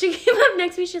 she came up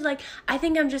next to me. She's like, I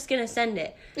think I'm just going to send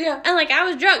it. Yeah. And, like, I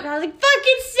was drunk. I was like,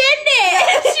 fucking send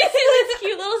it. She's in this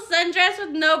cute little sundress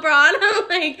with no bra on. I'm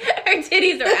like, her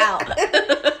titties are out.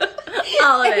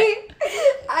 All of it.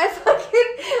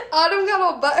 Autumn got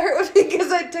all butthurt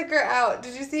because I took her out.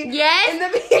 Did you see? Yes. In the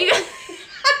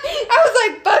I was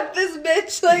like, fuck this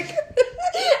bitch. Like,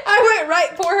 I went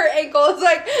right for her ankle. It's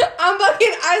like,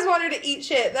 I just wanted to eat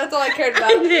shit. That's all I cared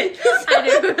about. I did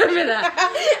remember that.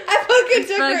 I fucking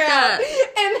took her out.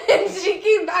 And then she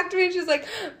came back to me and she's like,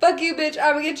 fuck you, bitch,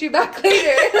 I'm gonna get you back later.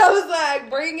 And I was like,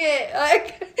 bring it.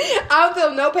 Like, I don't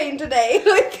feel no pain today.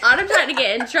 Like, Autumn tried to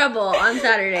get in trouble on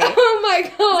Saturday. Oh my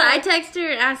God. So I texted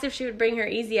her and asked if she would bring her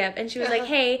Easy Up, and she was like,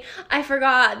 hey, I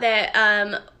forgot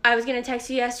that I was going to text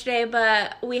you yesterday,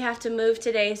 but we have to move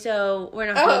today, so we're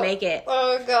not going to make it.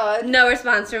 Oh, God. No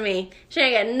response from me. She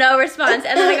didn't get no response.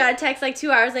 And then I got a text like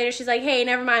 2 hours later. She's like, hey,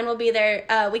 never mind, we'll be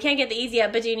there. We can't get the Easy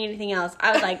Up, but do you need anything else?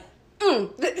 I was like,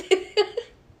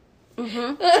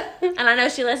 And I know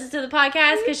she listens to the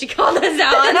podcast because she called us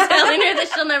out on telling her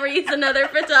that she'll never use another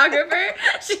photographer.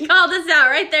 She called us out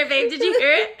right there, babe. Did you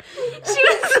hear it? She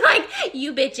was like,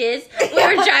 you bitches. We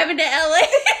were driving to LA.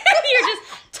 You're just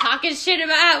talking shit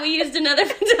about how we used another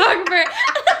photographer.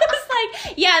 I was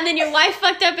like, yeah, and then your wife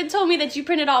fucked up and told me that you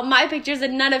printed all my pictures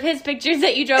and none of his pictures,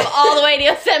 that you drove all the way to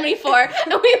Yosemite for, and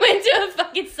we went to a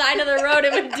fucking side of the road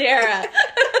in Madera.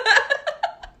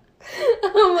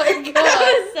 Oh my God.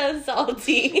 I was so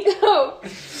salty. Oh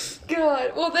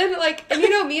God. Well then, like, and you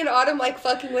know, me and Autumn like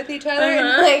fucking with each other,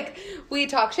 and like we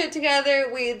talk shit together,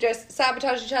 we just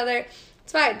sabotage each other.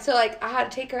 It's fine. So like I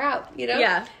had to take her out, you know?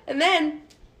 Yeah. And then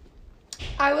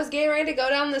I was getting ready to go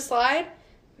down the slide,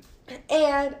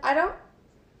 and I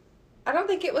don't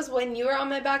think it was when you were on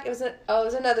my back. It was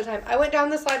another time. I went down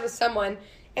the slide with someone,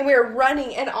 and we were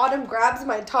running, and Autumn grabs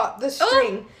my top, the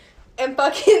string. Oh. And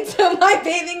fucking, so my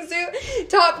bathing suit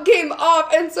top came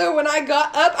off, and so when I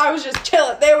got up, I was just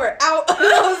chilling. They were out, and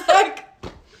I was like,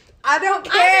 I don't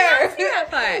care. I did not see that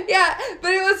part. Yeah,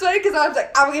 but it was funny because I was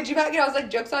like, I will get you back, and I was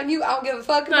like, joke's on you, I don't give a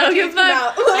fuck. I don't give a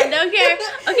fuck. I don't care.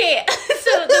 Okay,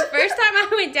 so the first time I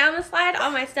went down the slide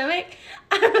on my stomach,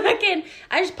 I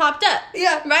just popped up.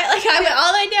 Yeah. Right? Like, I went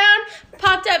all the way down,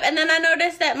 popped up, and then I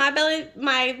noticed that my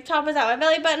top was out my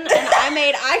belly button, and I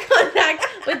made eye contact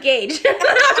with Gage. And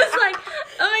I was like,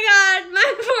 oh my God,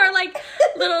 my poor, like,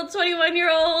 little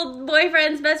 21-year-old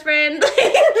boyfriend's best friend.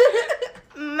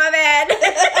 My bad.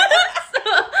 So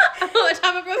I went on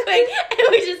top of real quick, and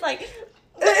we just, like,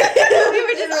 we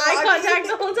were just eye contact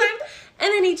the whole time. And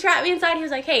then he trapped me inside. He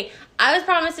was like, hey, I was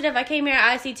promised that if I came here,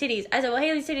 I'd see titties. I said, well,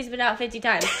 Haley's titties been out 50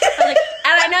 times. I was like,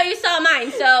 and I know you saw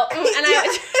mine, so, and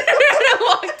I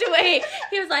walked away.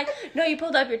 He was like, no, you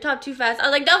pulled up your top too fast. I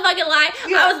was like, don't fucking lie.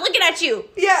 Yeah. I was looking at you.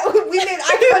 Yeah, we made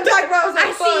eye contact, bro. I was like,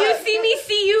 I see you, see me,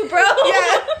 see you, bro.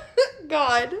 Yeah.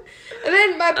 God. And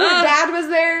then my poor dad was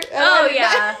there. Oh,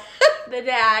 yeah. The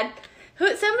dad.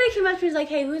 Somebody came up to me and was like,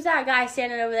 hey, who's that guy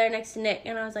standing over there next to Nick?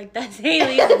 And I was like, that's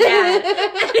Haley's dad.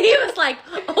 And he was like,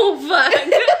 oh, fuck.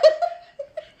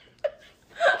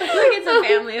 Like it's a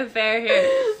family affair here.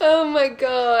 Oh, my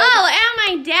God.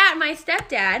 Oh, and my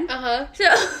stepdad.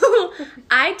 So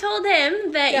I told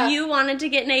him that you wanted to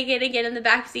get naked and get in the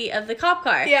backseat of the cop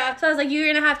car. Yeah. So I was like, you're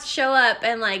going to have to show up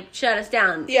and, like, shut us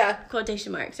down. Yeah.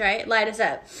 Quotation marks, right? Light us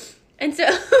up. And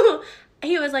so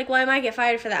he was like, well, I might get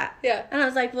fired for that. Yeah. And I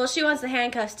was like, well, she wants the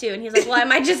handcuffs too. And he was like, well, I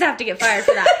might just have to get fired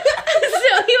for that.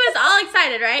 So he was all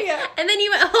excited, right? Yeah. And then he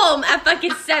went home at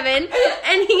fucking 7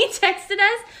 and he texted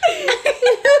us.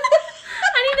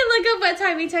 I need to look up what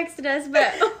time he texted us,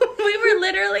 but we were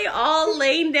literally all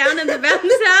laying down in the bounce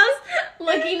house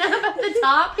looking up at the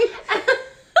top.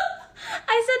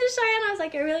 I said to Cheyenne, I was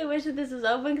like, I really wish that this was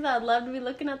open because I would love to be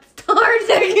looking at the stars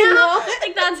right now.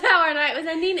 Like, that's how our night was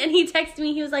ending. And he texted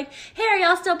me. He was like, hey, are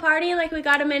y'all still partying? Like, we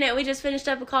got a minute. We just finished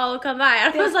up a call. We'll come by.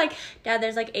 And I was like, Dad,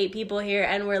 there's like 8 people here,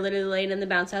 and we're literally laying in the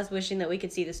bounce house wishing that we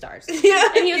could see the stars. Yeah.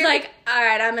 And he was like, all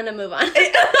right, I'm going to move on.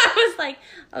 I was like,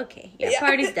 okay, yeah,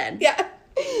 party's done. Yeah.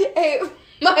 Hey,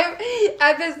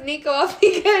 I pissed Nico off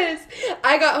because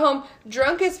I got home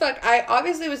drunk as fuck. I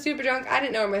obviously was super drunk. I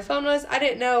didn't know where my phone was. I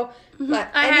didn't know anything.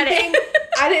 Had it.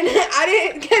 I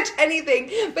didn't catch anything.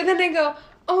 But then I go,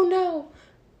 oh no,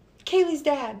 Kaylee's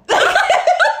dad. and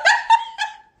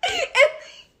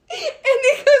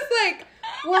Nico's like,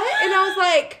 what? And I was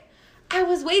like, I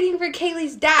was waiting for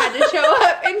Kaylee's dad to show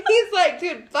up. And he's like,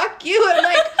 dude, fuck you. And I'm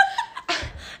like,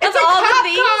 it's a cop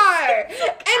car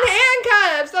and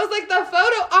handcuffs. I was like, the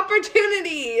photo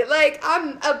opportunity. Like,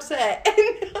 I'm upset. And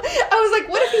I was like,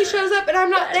 what if he shows up and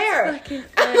I'm not there?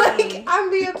 I'm like,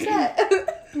 I'm be upset.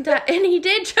 And he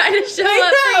did try to show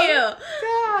up for you.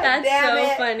 God, that's damn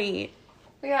so it. funny.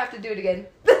 We're gonna have to do it again.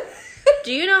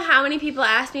 Do you know how many people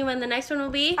ask me when the next one will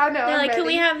be? I know. They're like, can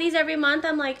we have these every month?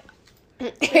 I'm like, are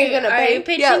you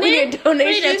pitching it? We need a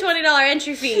donation. We need a $20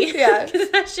 entry fee. Yeah. Because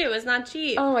that shit was not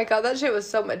cheap. Oh my God, that shit was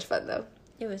so much fun though.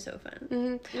 It was so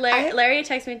fun. Mm-hmm. Larry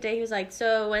texted me today. He was like,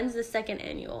 so when's the second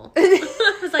annual?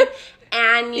 I was like,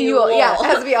 annual. Yeah, it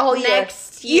has to be a whole year.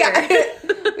 Next year. Yeah.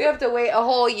 We have to wait a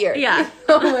whole year. Yeah.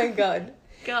 Oh my God.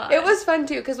 God. It was fun,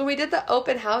 too, because when we did the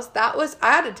open house, I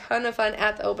had a ton of fun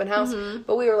at the open house,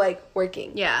 but we were, like,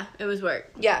 working. Yeah, it was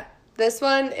work. Yeah. This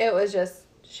one, it was just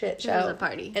shit show. It was a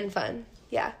party. And fun.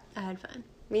 Yeah. I had fun.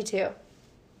 Me, too.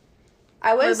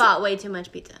 We bought way too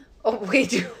much pizza. Oh, way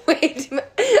too much.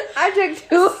 I took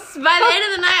two. By the end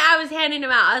of the night, I was handing them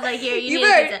out. I was like, here, you need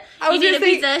a pizza. You need a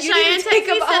pizza. Cheyenne texted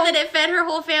me, said that it fed her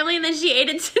whole family, and then she ate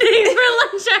it today for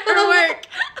lunch after work.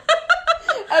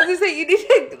 I was going to say, you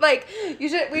need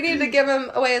to, we need to give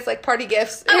them away as, like, party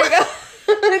gifts. Here you go.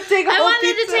 I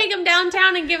wanted to take them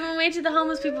downtown and give them away to the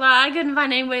homeless people. I couldn't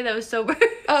find anybody that was sober.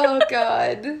 Oh,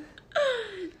 God.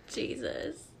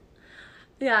 Jesus.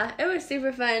 Yeah, it was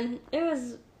super fun.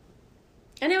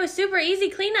 And it was super easy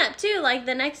cleanup, too. Like,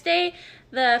 the next day,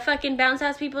 the fucking bounce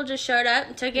house people just showed up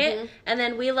and took it. And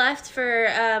then we left for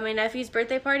my nephew's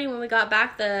birthday party. When we got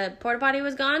back, the porta potty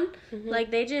was gone.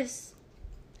 Like, they just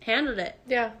handled it.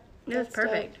 Yeah. It was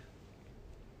perfect.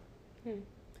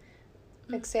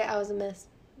 Next day, I was a mess.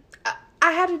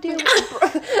 I had to do...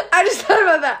 I just thought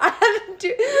about that. I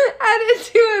had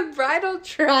to do a bridal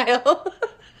trial.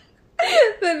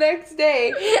 The next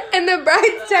day, and the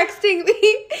bride's texting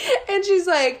me, and she's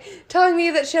like telling me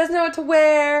that she doesn't know what to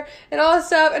wear and all this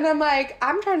stuff, and I'm like,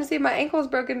 I'm trying to see if my ankle's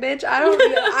broken, bitch.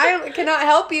 I cannot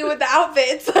help you with the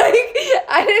outfits. Like,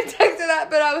 I didn't text her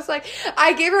that, but I was like,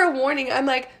 I gave her a warning. I'm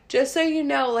like, just so you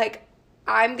know, like,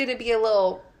 I'm gonna be a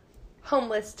little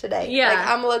homeless today. Yeah. Like,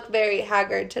 I'm gonna look very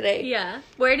haggard today. Yeah.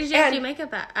 Where did you have to do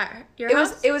makeup at your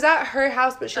house? It was at her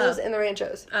house, but she lives in the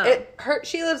Ranchos.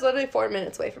 She lives literally 4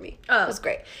 minutes away from me. It was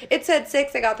great. It said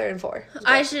 6, I got there in 4.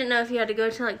 I shouldn't know if you had to go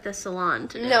to, like, the salon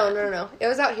to do No. It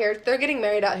was out here. They're getting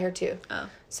married out here, too. Oh.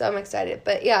 So I'm excited.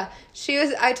 But, yeah,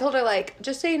 I told her, like,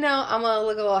 just so you know, I'm gonna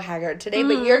look a little haggard today,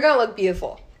 but you're gonna look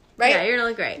beautiful. Right? Yeah, you're gonna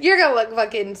look great. You're gonna look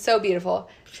fucking so beautiful.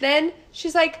 Then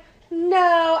she's like,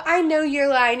 no, I know you're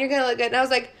lying. You're gonna look good. And I was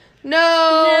like,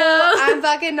 no, I'm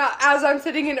fucking not, as I'm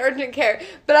sitting in urgent care.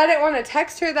 But I didn't want to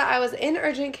text her that I was in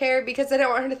urgent care because I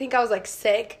didn't want her to think I was, like,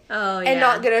 sick and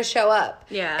not gonna show up.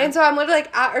 Yeah. And so I'm literally,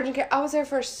 like, at urgent care. I was there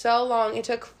for so long. It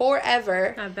took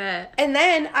forever. I bet. And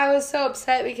then I was so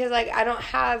upset because, like, I don't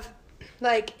have,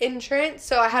 like, insurance,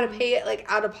 so I had to pay it, like,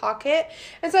 out of pocket.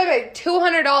 And so I paid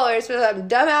 $200 for some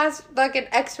dumbass fucking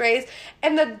x-rays,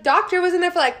 and the doctor was in there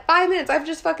for, like, 5 minutes. I've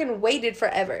just fucking waited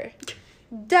forever.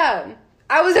 Dumb.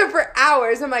 I was there for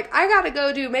hours. I'm like, I gotta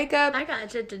go do makeup. I got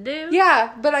shit to do.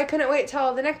 Yeah, but I couldn't wait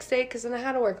till the next day, because then I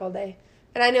had to work all day.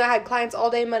 And I knew I had clients all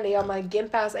day Monday on my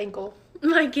gimp-ass ankle.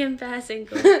 My gimp-ass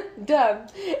ankle. Dumb.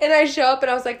 And I show up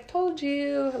and I was like, told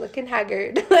you, looking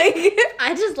haggard. Like,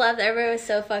 I just love that everybody was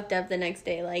so fucked up the next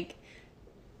day. Like,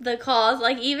 the calls,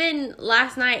 like, even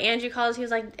last night, Andrew calls, he was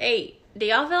like, hey, do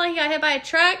y'all feel like you got hit by a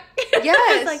truck? Yes.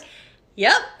 I was like,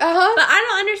 yep. Uh-huh. But I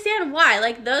don't understand why.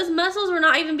 Like, those muscles were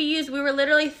not even being used. We were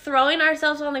literally throwing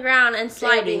ourselves on the ground and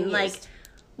sliding. Like,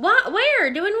 what?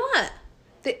 Where? Doing what?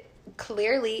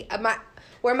 Clearly,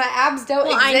 where my abs don't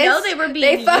exist. I know they were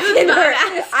being used, fucking hurt.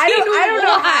 I don't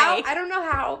know why. I don't know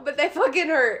how, but they fucking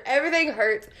hurt. Everything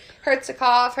hurts. Hurts to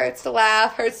cough, hurts to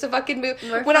laugh, hurts to fucking move.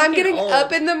 When I'm getting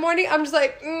up in the morning, I'm just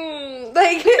like,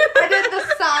 Like, I did the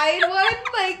side one,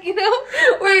 like, you know,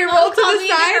 where you roll to the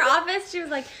side. In her office, she was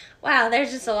like, wow,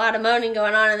 there's just a lot of moaning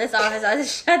going on in this office. I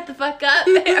just shut the fuck up.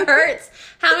 It hurts.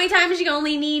 How many times you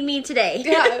only need me today?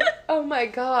 Yeah. Oh my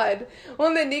God.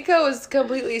 Well, then Nico was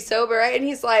completely sober, right? And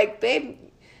he's like, babe,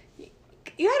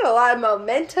 you had a lot of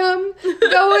momentum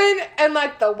going and,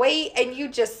 like, the weight, and you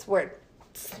just were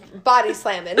body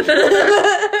slamming. And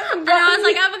I was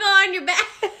like, I'm gonna go on your back.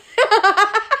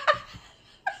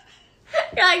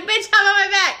 You're like, bitch, I'm on my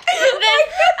back. And then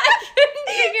I couldn't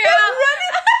figure out.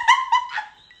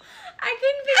 I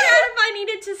couldn't figure out if I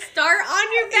needed to start on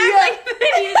your back, like if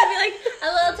I needed to be like a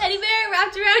little teddy bear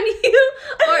wrapped around you,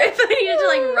 or if I needed to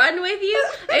like run with you.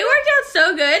 It worked out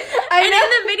so good. In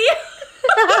the video,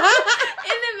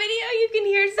 you can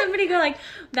hear somebody go like,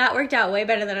 "That worked out way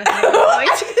better than I thought it was going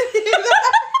to."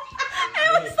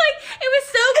 It was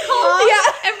so calm.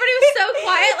 Yeah. Everybody was so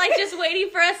quiet, like just waiting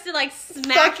for us to like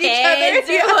smack heads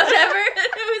or whatever. And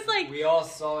it was like, we all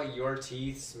saw your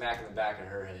teeth smacking the back of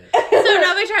her head. So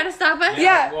nobody tried to stop us?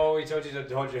 Yeah. Well, we told you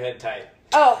to hold your head tight.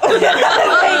 Oh.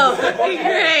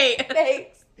 Great.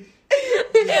 Thanks.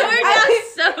 It worked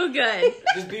out so good.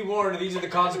 Just be warned, these are the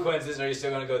consequences. Are you still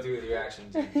going to go through with your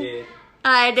actions? You did.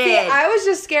 I did. See, I was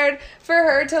just scared for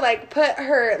her to, like, put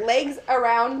her legs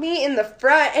around me in the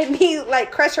front and me,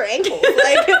 like, crush her ankles.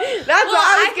 Like, that's what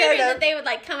I was scared figured of. that they would,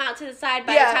 like, come out to the side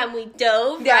by the time we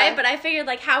dove, right? But I figured,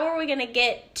 like, how are we going to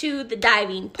get to the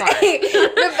diving part? So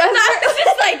I was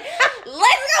just like,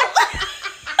 let's go.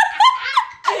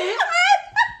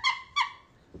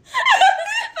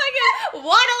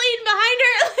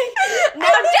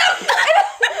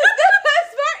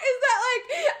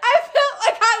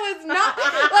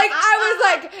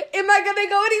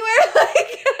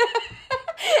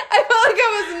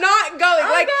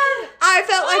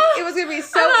 it was gonna be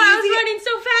so I easy. I was running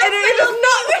so fast. And it was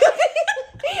not really.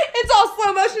 It's all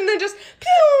slow motion and then just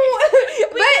pew.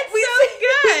 We did so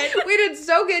good. We did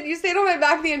so good. You stayed on my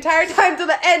back the entire time till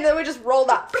the end, and then we just rolled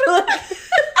up. Oh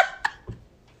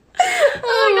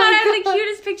my god, I have the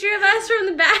cutest picture of us from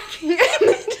the back.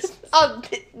 Just all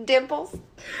dimples. We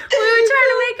were trying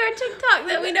to make our TikTok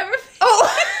that we never finished. Oh.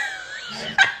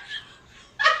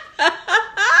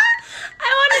 I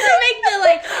wanted to make the,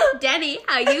 like, Denny,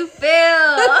 how you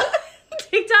feel?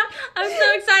 TikTok. I'm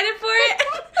so excited for it.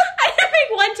 I didn't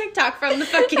make one TikTok from the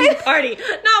fucking party.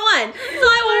 Not one. That's all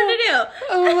I wanted to do.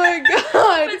 Oh my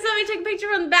god. But somebody took a picture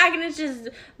from the back and it's just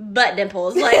butt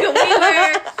dimples. Like, we were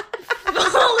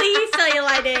fully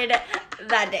cellulited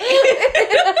that day.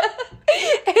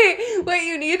 Hey, what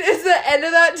you need is the end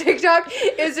of that TikTok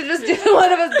is to just do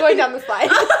one of us going down the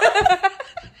slide.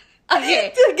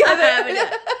 Okay, I'm having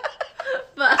it.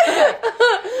 But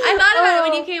I thought about it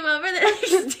when you came over the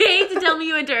next day to tell me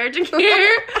you went to urgent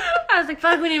care. I was like,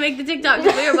 fuck, we need to make the TikTok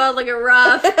because we were both looking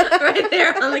rough right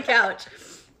there on the couch.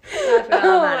 I forgot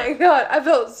all about my god, I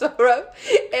felt so rough.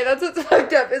 And that's what's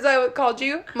fucked up is I called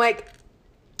you, Mike.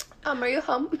 Are you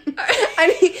home?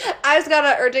 I just got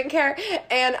an urgent care,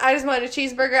 and I just wanted a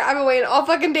cheeseburger. I've been waiting all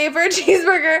fucking day for a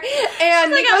cheeseburger,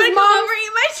 and like, Nico's mom. Come over and eat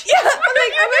my cheeseburger.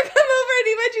 Yeah, I'm gonna come over and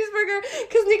eat my cheeseburger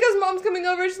because Nico's mom's coming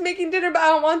over. She's making dinner, but I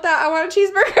don't want that. I want a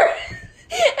cheeseburger,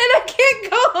 and I can't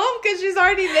go home because she's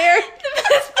already there. The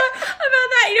best part about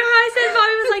that, you know how I said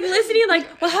Bobby was like listening, like,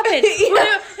 what happened?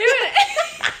 Yeah.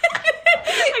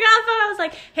 I got on the phone. I was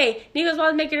like, "Hey, Nico's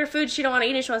mom's making her food. She don't want to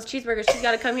eat it. She wants a cheeseburger. She's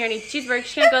got to come here and eat the cheeseburger.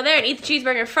 She can't go there and eat the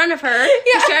cheeseburger in front of her.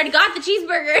 Yeah. She already got the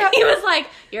cheeseburger." Yeah. And he was like,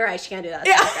 "You're right. She can't do that."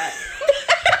 Yeah.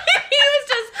 He was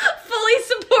just fully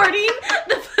supporting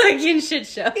the fucking shit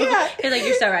show. Yeah. He's like,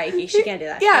 "You're so right. She can't do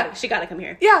that. Yeah. She got to come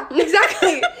here." Yeah,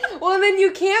 exactly. Well, and then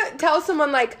you can't tell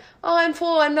someone like, "Oh, I'm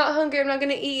full. I'm not hungry. I'm not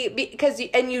gonna eat," because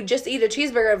you just eat a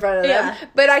cheeseburger in front of them. Yeah.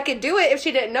 But I could do it if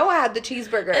she didn't know I had the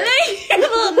cheeseburger. And then you're a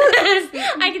little mess.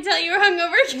 I can tell you were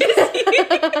hungover because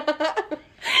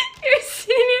you're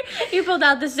sitting here. You pulled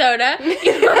out the soda. You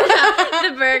pulled out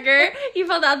the burger. You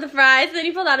pulled out the fries. Then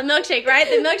you pulled out a milkshake, right?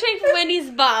 The milkshake from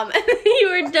Wendy's bomb. And then you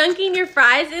were dunking your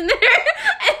fries in there.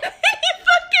 And then you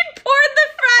fucking poured the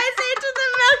fries into the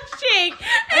milkshake.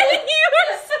 And you were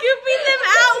scooping them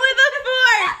out with a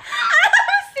fork. I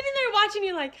was sitting there watching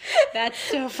you like, that's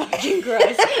so fucking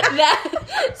gross. That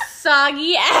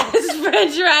soggy ass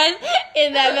french fries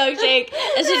in that milkshake.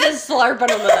 And she just slurping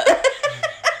them up.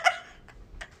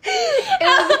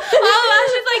 Oh, wow,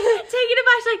 she's like taking it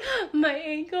back. She's like, my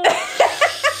ankle.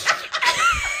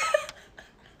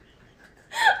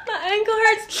 My ankle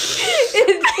hurts.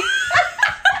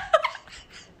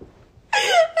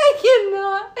 I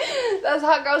cannot. That's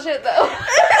hot girl shit, though.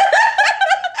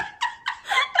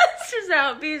 That's just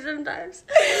how it be sometimes.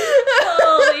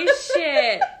 Holy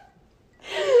shit.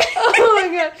 Oh my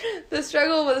god. The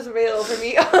struggle was real for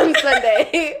me on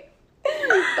Sunday.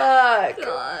 Fuck.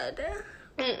 God.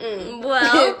 Mm-mm.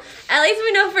 Well, at least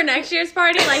we know for next year's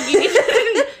party, like, you need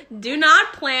to do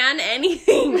not plan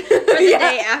anything for the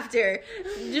day after.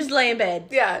 Just lay in bed.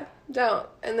 Yeah, don't.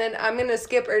 And then I'm going to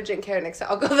skip urgent care next time.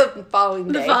 I'll go the following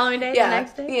day. The following day? Yeah. The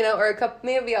next day? You know, or a couple,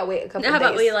 maybe I'll wait a couple Now, how days.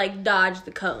 about we, like, dodge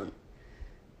the cone?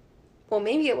 Well,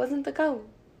 maybe it wasn't the cone.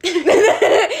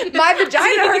 My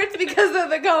vagina hurts because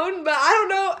of the cone, but I don't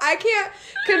know. I can't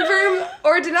confirm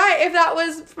or deny if that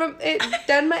was from it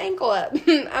done my ankle up.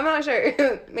 I'm not sure.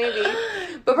 Maybe.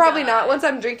 But probably not. Once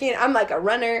I'm drinking, I'm like a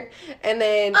runner. And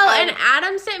then and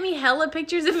Adam sent me hella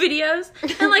pictures of videos.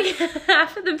 And like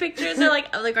half of the pictures are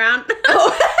like of the ground.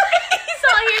 So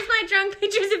here's my drunk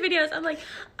pictures of videos. I'm like,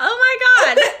 oh my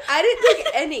god. I didn't take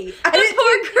any. The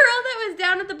poor girl that was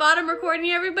down at the bottom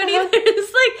recording everybody.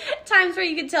 There's like times where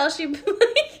you could tell she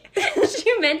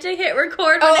she meant to hit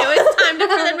record when it was time for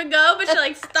them to go, but she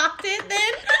like stopped it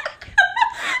then.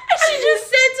 She just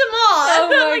sent them all. Oh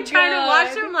I'm my like trying to watch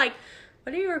God. them. I'm like,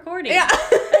 what are you recording? Yeah.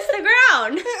 That's the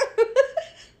ground.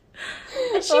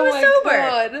 And she was sober.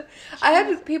 God. I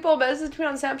had people message me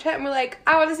on Snapchat and were like,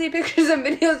 I want to see pictures and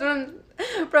videos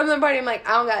from the party. I'm like,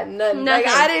 I don't got nothing. Like,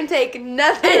 I didn't take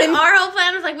nothing. And our whole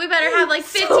plan was like, we better have like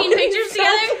 15 pictures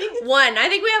together. One. I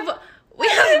think we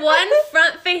have one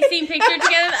front-facing picture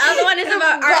together. The other one is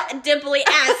about our dimply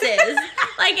asses.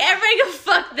 Like, everybody can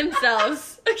fuck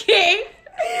themselves. Okay?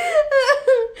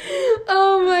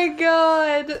 Oh my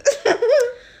god.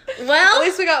 Well, at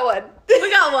least we got one. We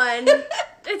got one.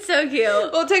 It's so cute.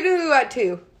 Well, technically we got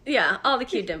two. Yeah, all the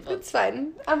cute dimples. It's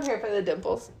fine. I'm here for the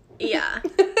dimples. Yeah.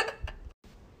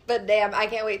 But damn, I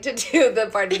can't wait to do the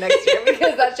party next year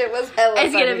because that shit was hella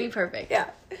It's funny. gonna be perfect.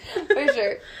 Yeah. For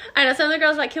sure. I know some of the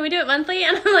girls are like, can we do it monthly?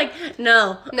 And I'm like,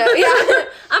 no. No, yeah.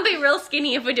 I'll be real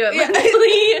skinny if we do it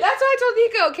monthly. That's why I told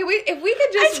Nico, if we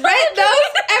could just rent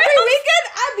those every weekend,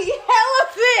 I'd be hella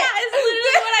fit. That is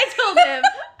literally what I told him.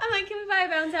 I'm like, can we buy a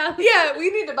bounce house? Yeah, we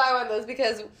need to buy one of those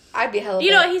because I'd be hella fit.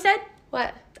 You know what he said?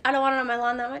 What? I don't want it on my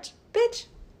lawn that much. Bitch.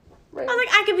 Right. I was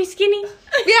like, I could be skinny.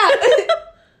 Yeah.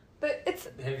 But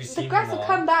the grass them will all?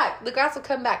 come back. The grass will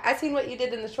come back. I seen what you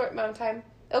did in the short amount of time.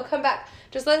 It'll come back.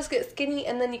 Just let us get skinny,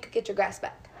 and then you could get your grass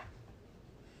back.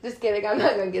 Just kidding. I'm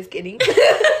not gonna get skinny.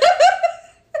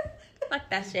 Fuck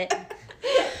that shit.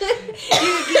 You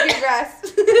can keep your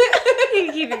grass. You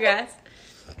can keep your grass.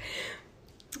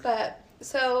 But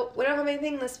so we don't have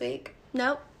anything this week.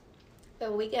 Nope.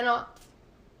 The weekend off.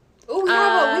 Oh, we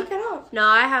have a weekend off. No,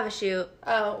 I have a shoot.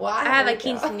 Oh, well, I have a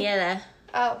quinceañera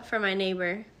Oh. for my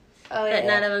neighbor. Oh, But yeah.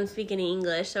 none of them speak any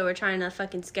English, so we're trying to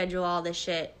fucking schedule all this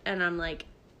shit. And I'm like,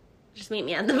 just meet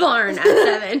me at the barn at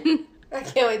 7. I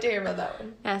can't wait to hear about that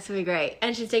one. That's gonna be great.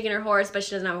 And she's taking her horse, but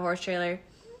she doesn't have a horse trailer.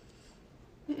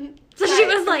 So she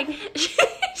was like,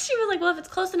 well, if it's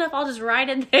close enough, I'll just ride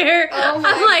it there. Oh my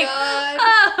I'm like, God.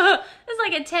 oh, it's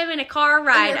like a 10-minute car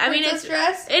ride. I mean, it's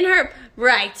dress? in her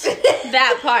right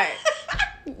that part.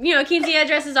 You know, quinceañera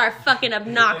dresses are fucking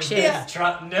obnoxious. Yeah.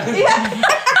 Yeah.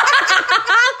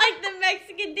 Like the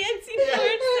Mexican dancing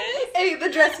horses. Hey, the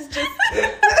dress is just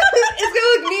it's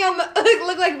gonna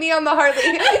look like me on the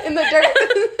Harley in the dirt.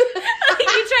 Like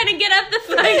you trying to get up the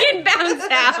fucking bounce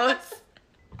house.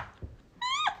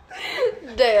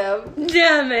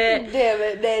 Damn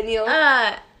it, Daniel.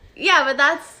 Yeah, but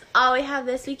that's all we have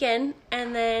this weekend,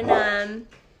 and then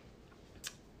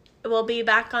we'll be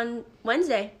back on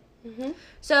Wednesday. Mm-hmm.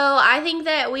 So I think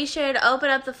that we should open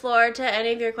up the floor to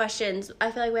any of your questions. I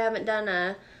feel like we haven't done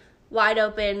a wide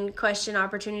open question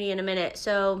opportunity in a minute.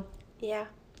 So Yeah.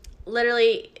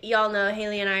 literally, y'all know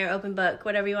Haley and I are open book.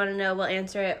 Whatever you want to know, we'll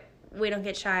answer it. We don't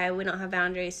get shy. We don't have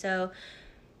boundaries. So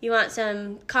you want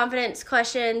some confidence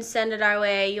questions, send it our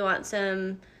way. You want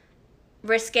some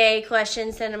risque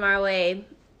questions, send them our way.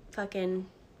 Fucking,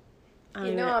 I'm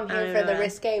here for the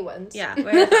risque ones. Yeah,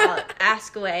 we're here for all it.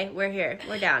 Ask away. We're here.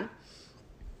 We're down.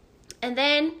 And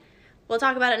then we'll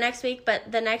talk about it next week.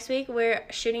 But the next week, we're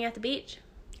shooting at the beach.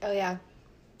 Oh, yeah.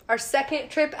 Our second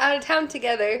trip out of town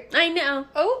together. I know.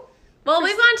 Oh. Well,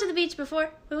 we've gone to the beach before.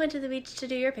 We went to the beach to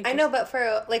do your pictures. I know, but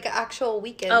for like an actual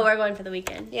weekend. Oh, we're going for the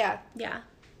weekend. Yeah. Yeah.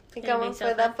 We're Gonna going be so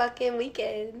for fun. the fucking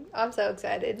weekend. I'm so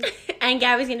excited. And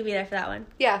Gabby's going to be there for that one.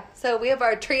 Yeah. So we have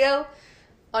our trio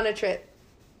on a trip.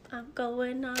 I'm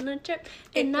going on a trip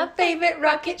In in my my favorite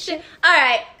rocket ship. All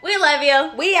right. We love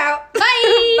you. We out.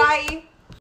 Bye. Bye.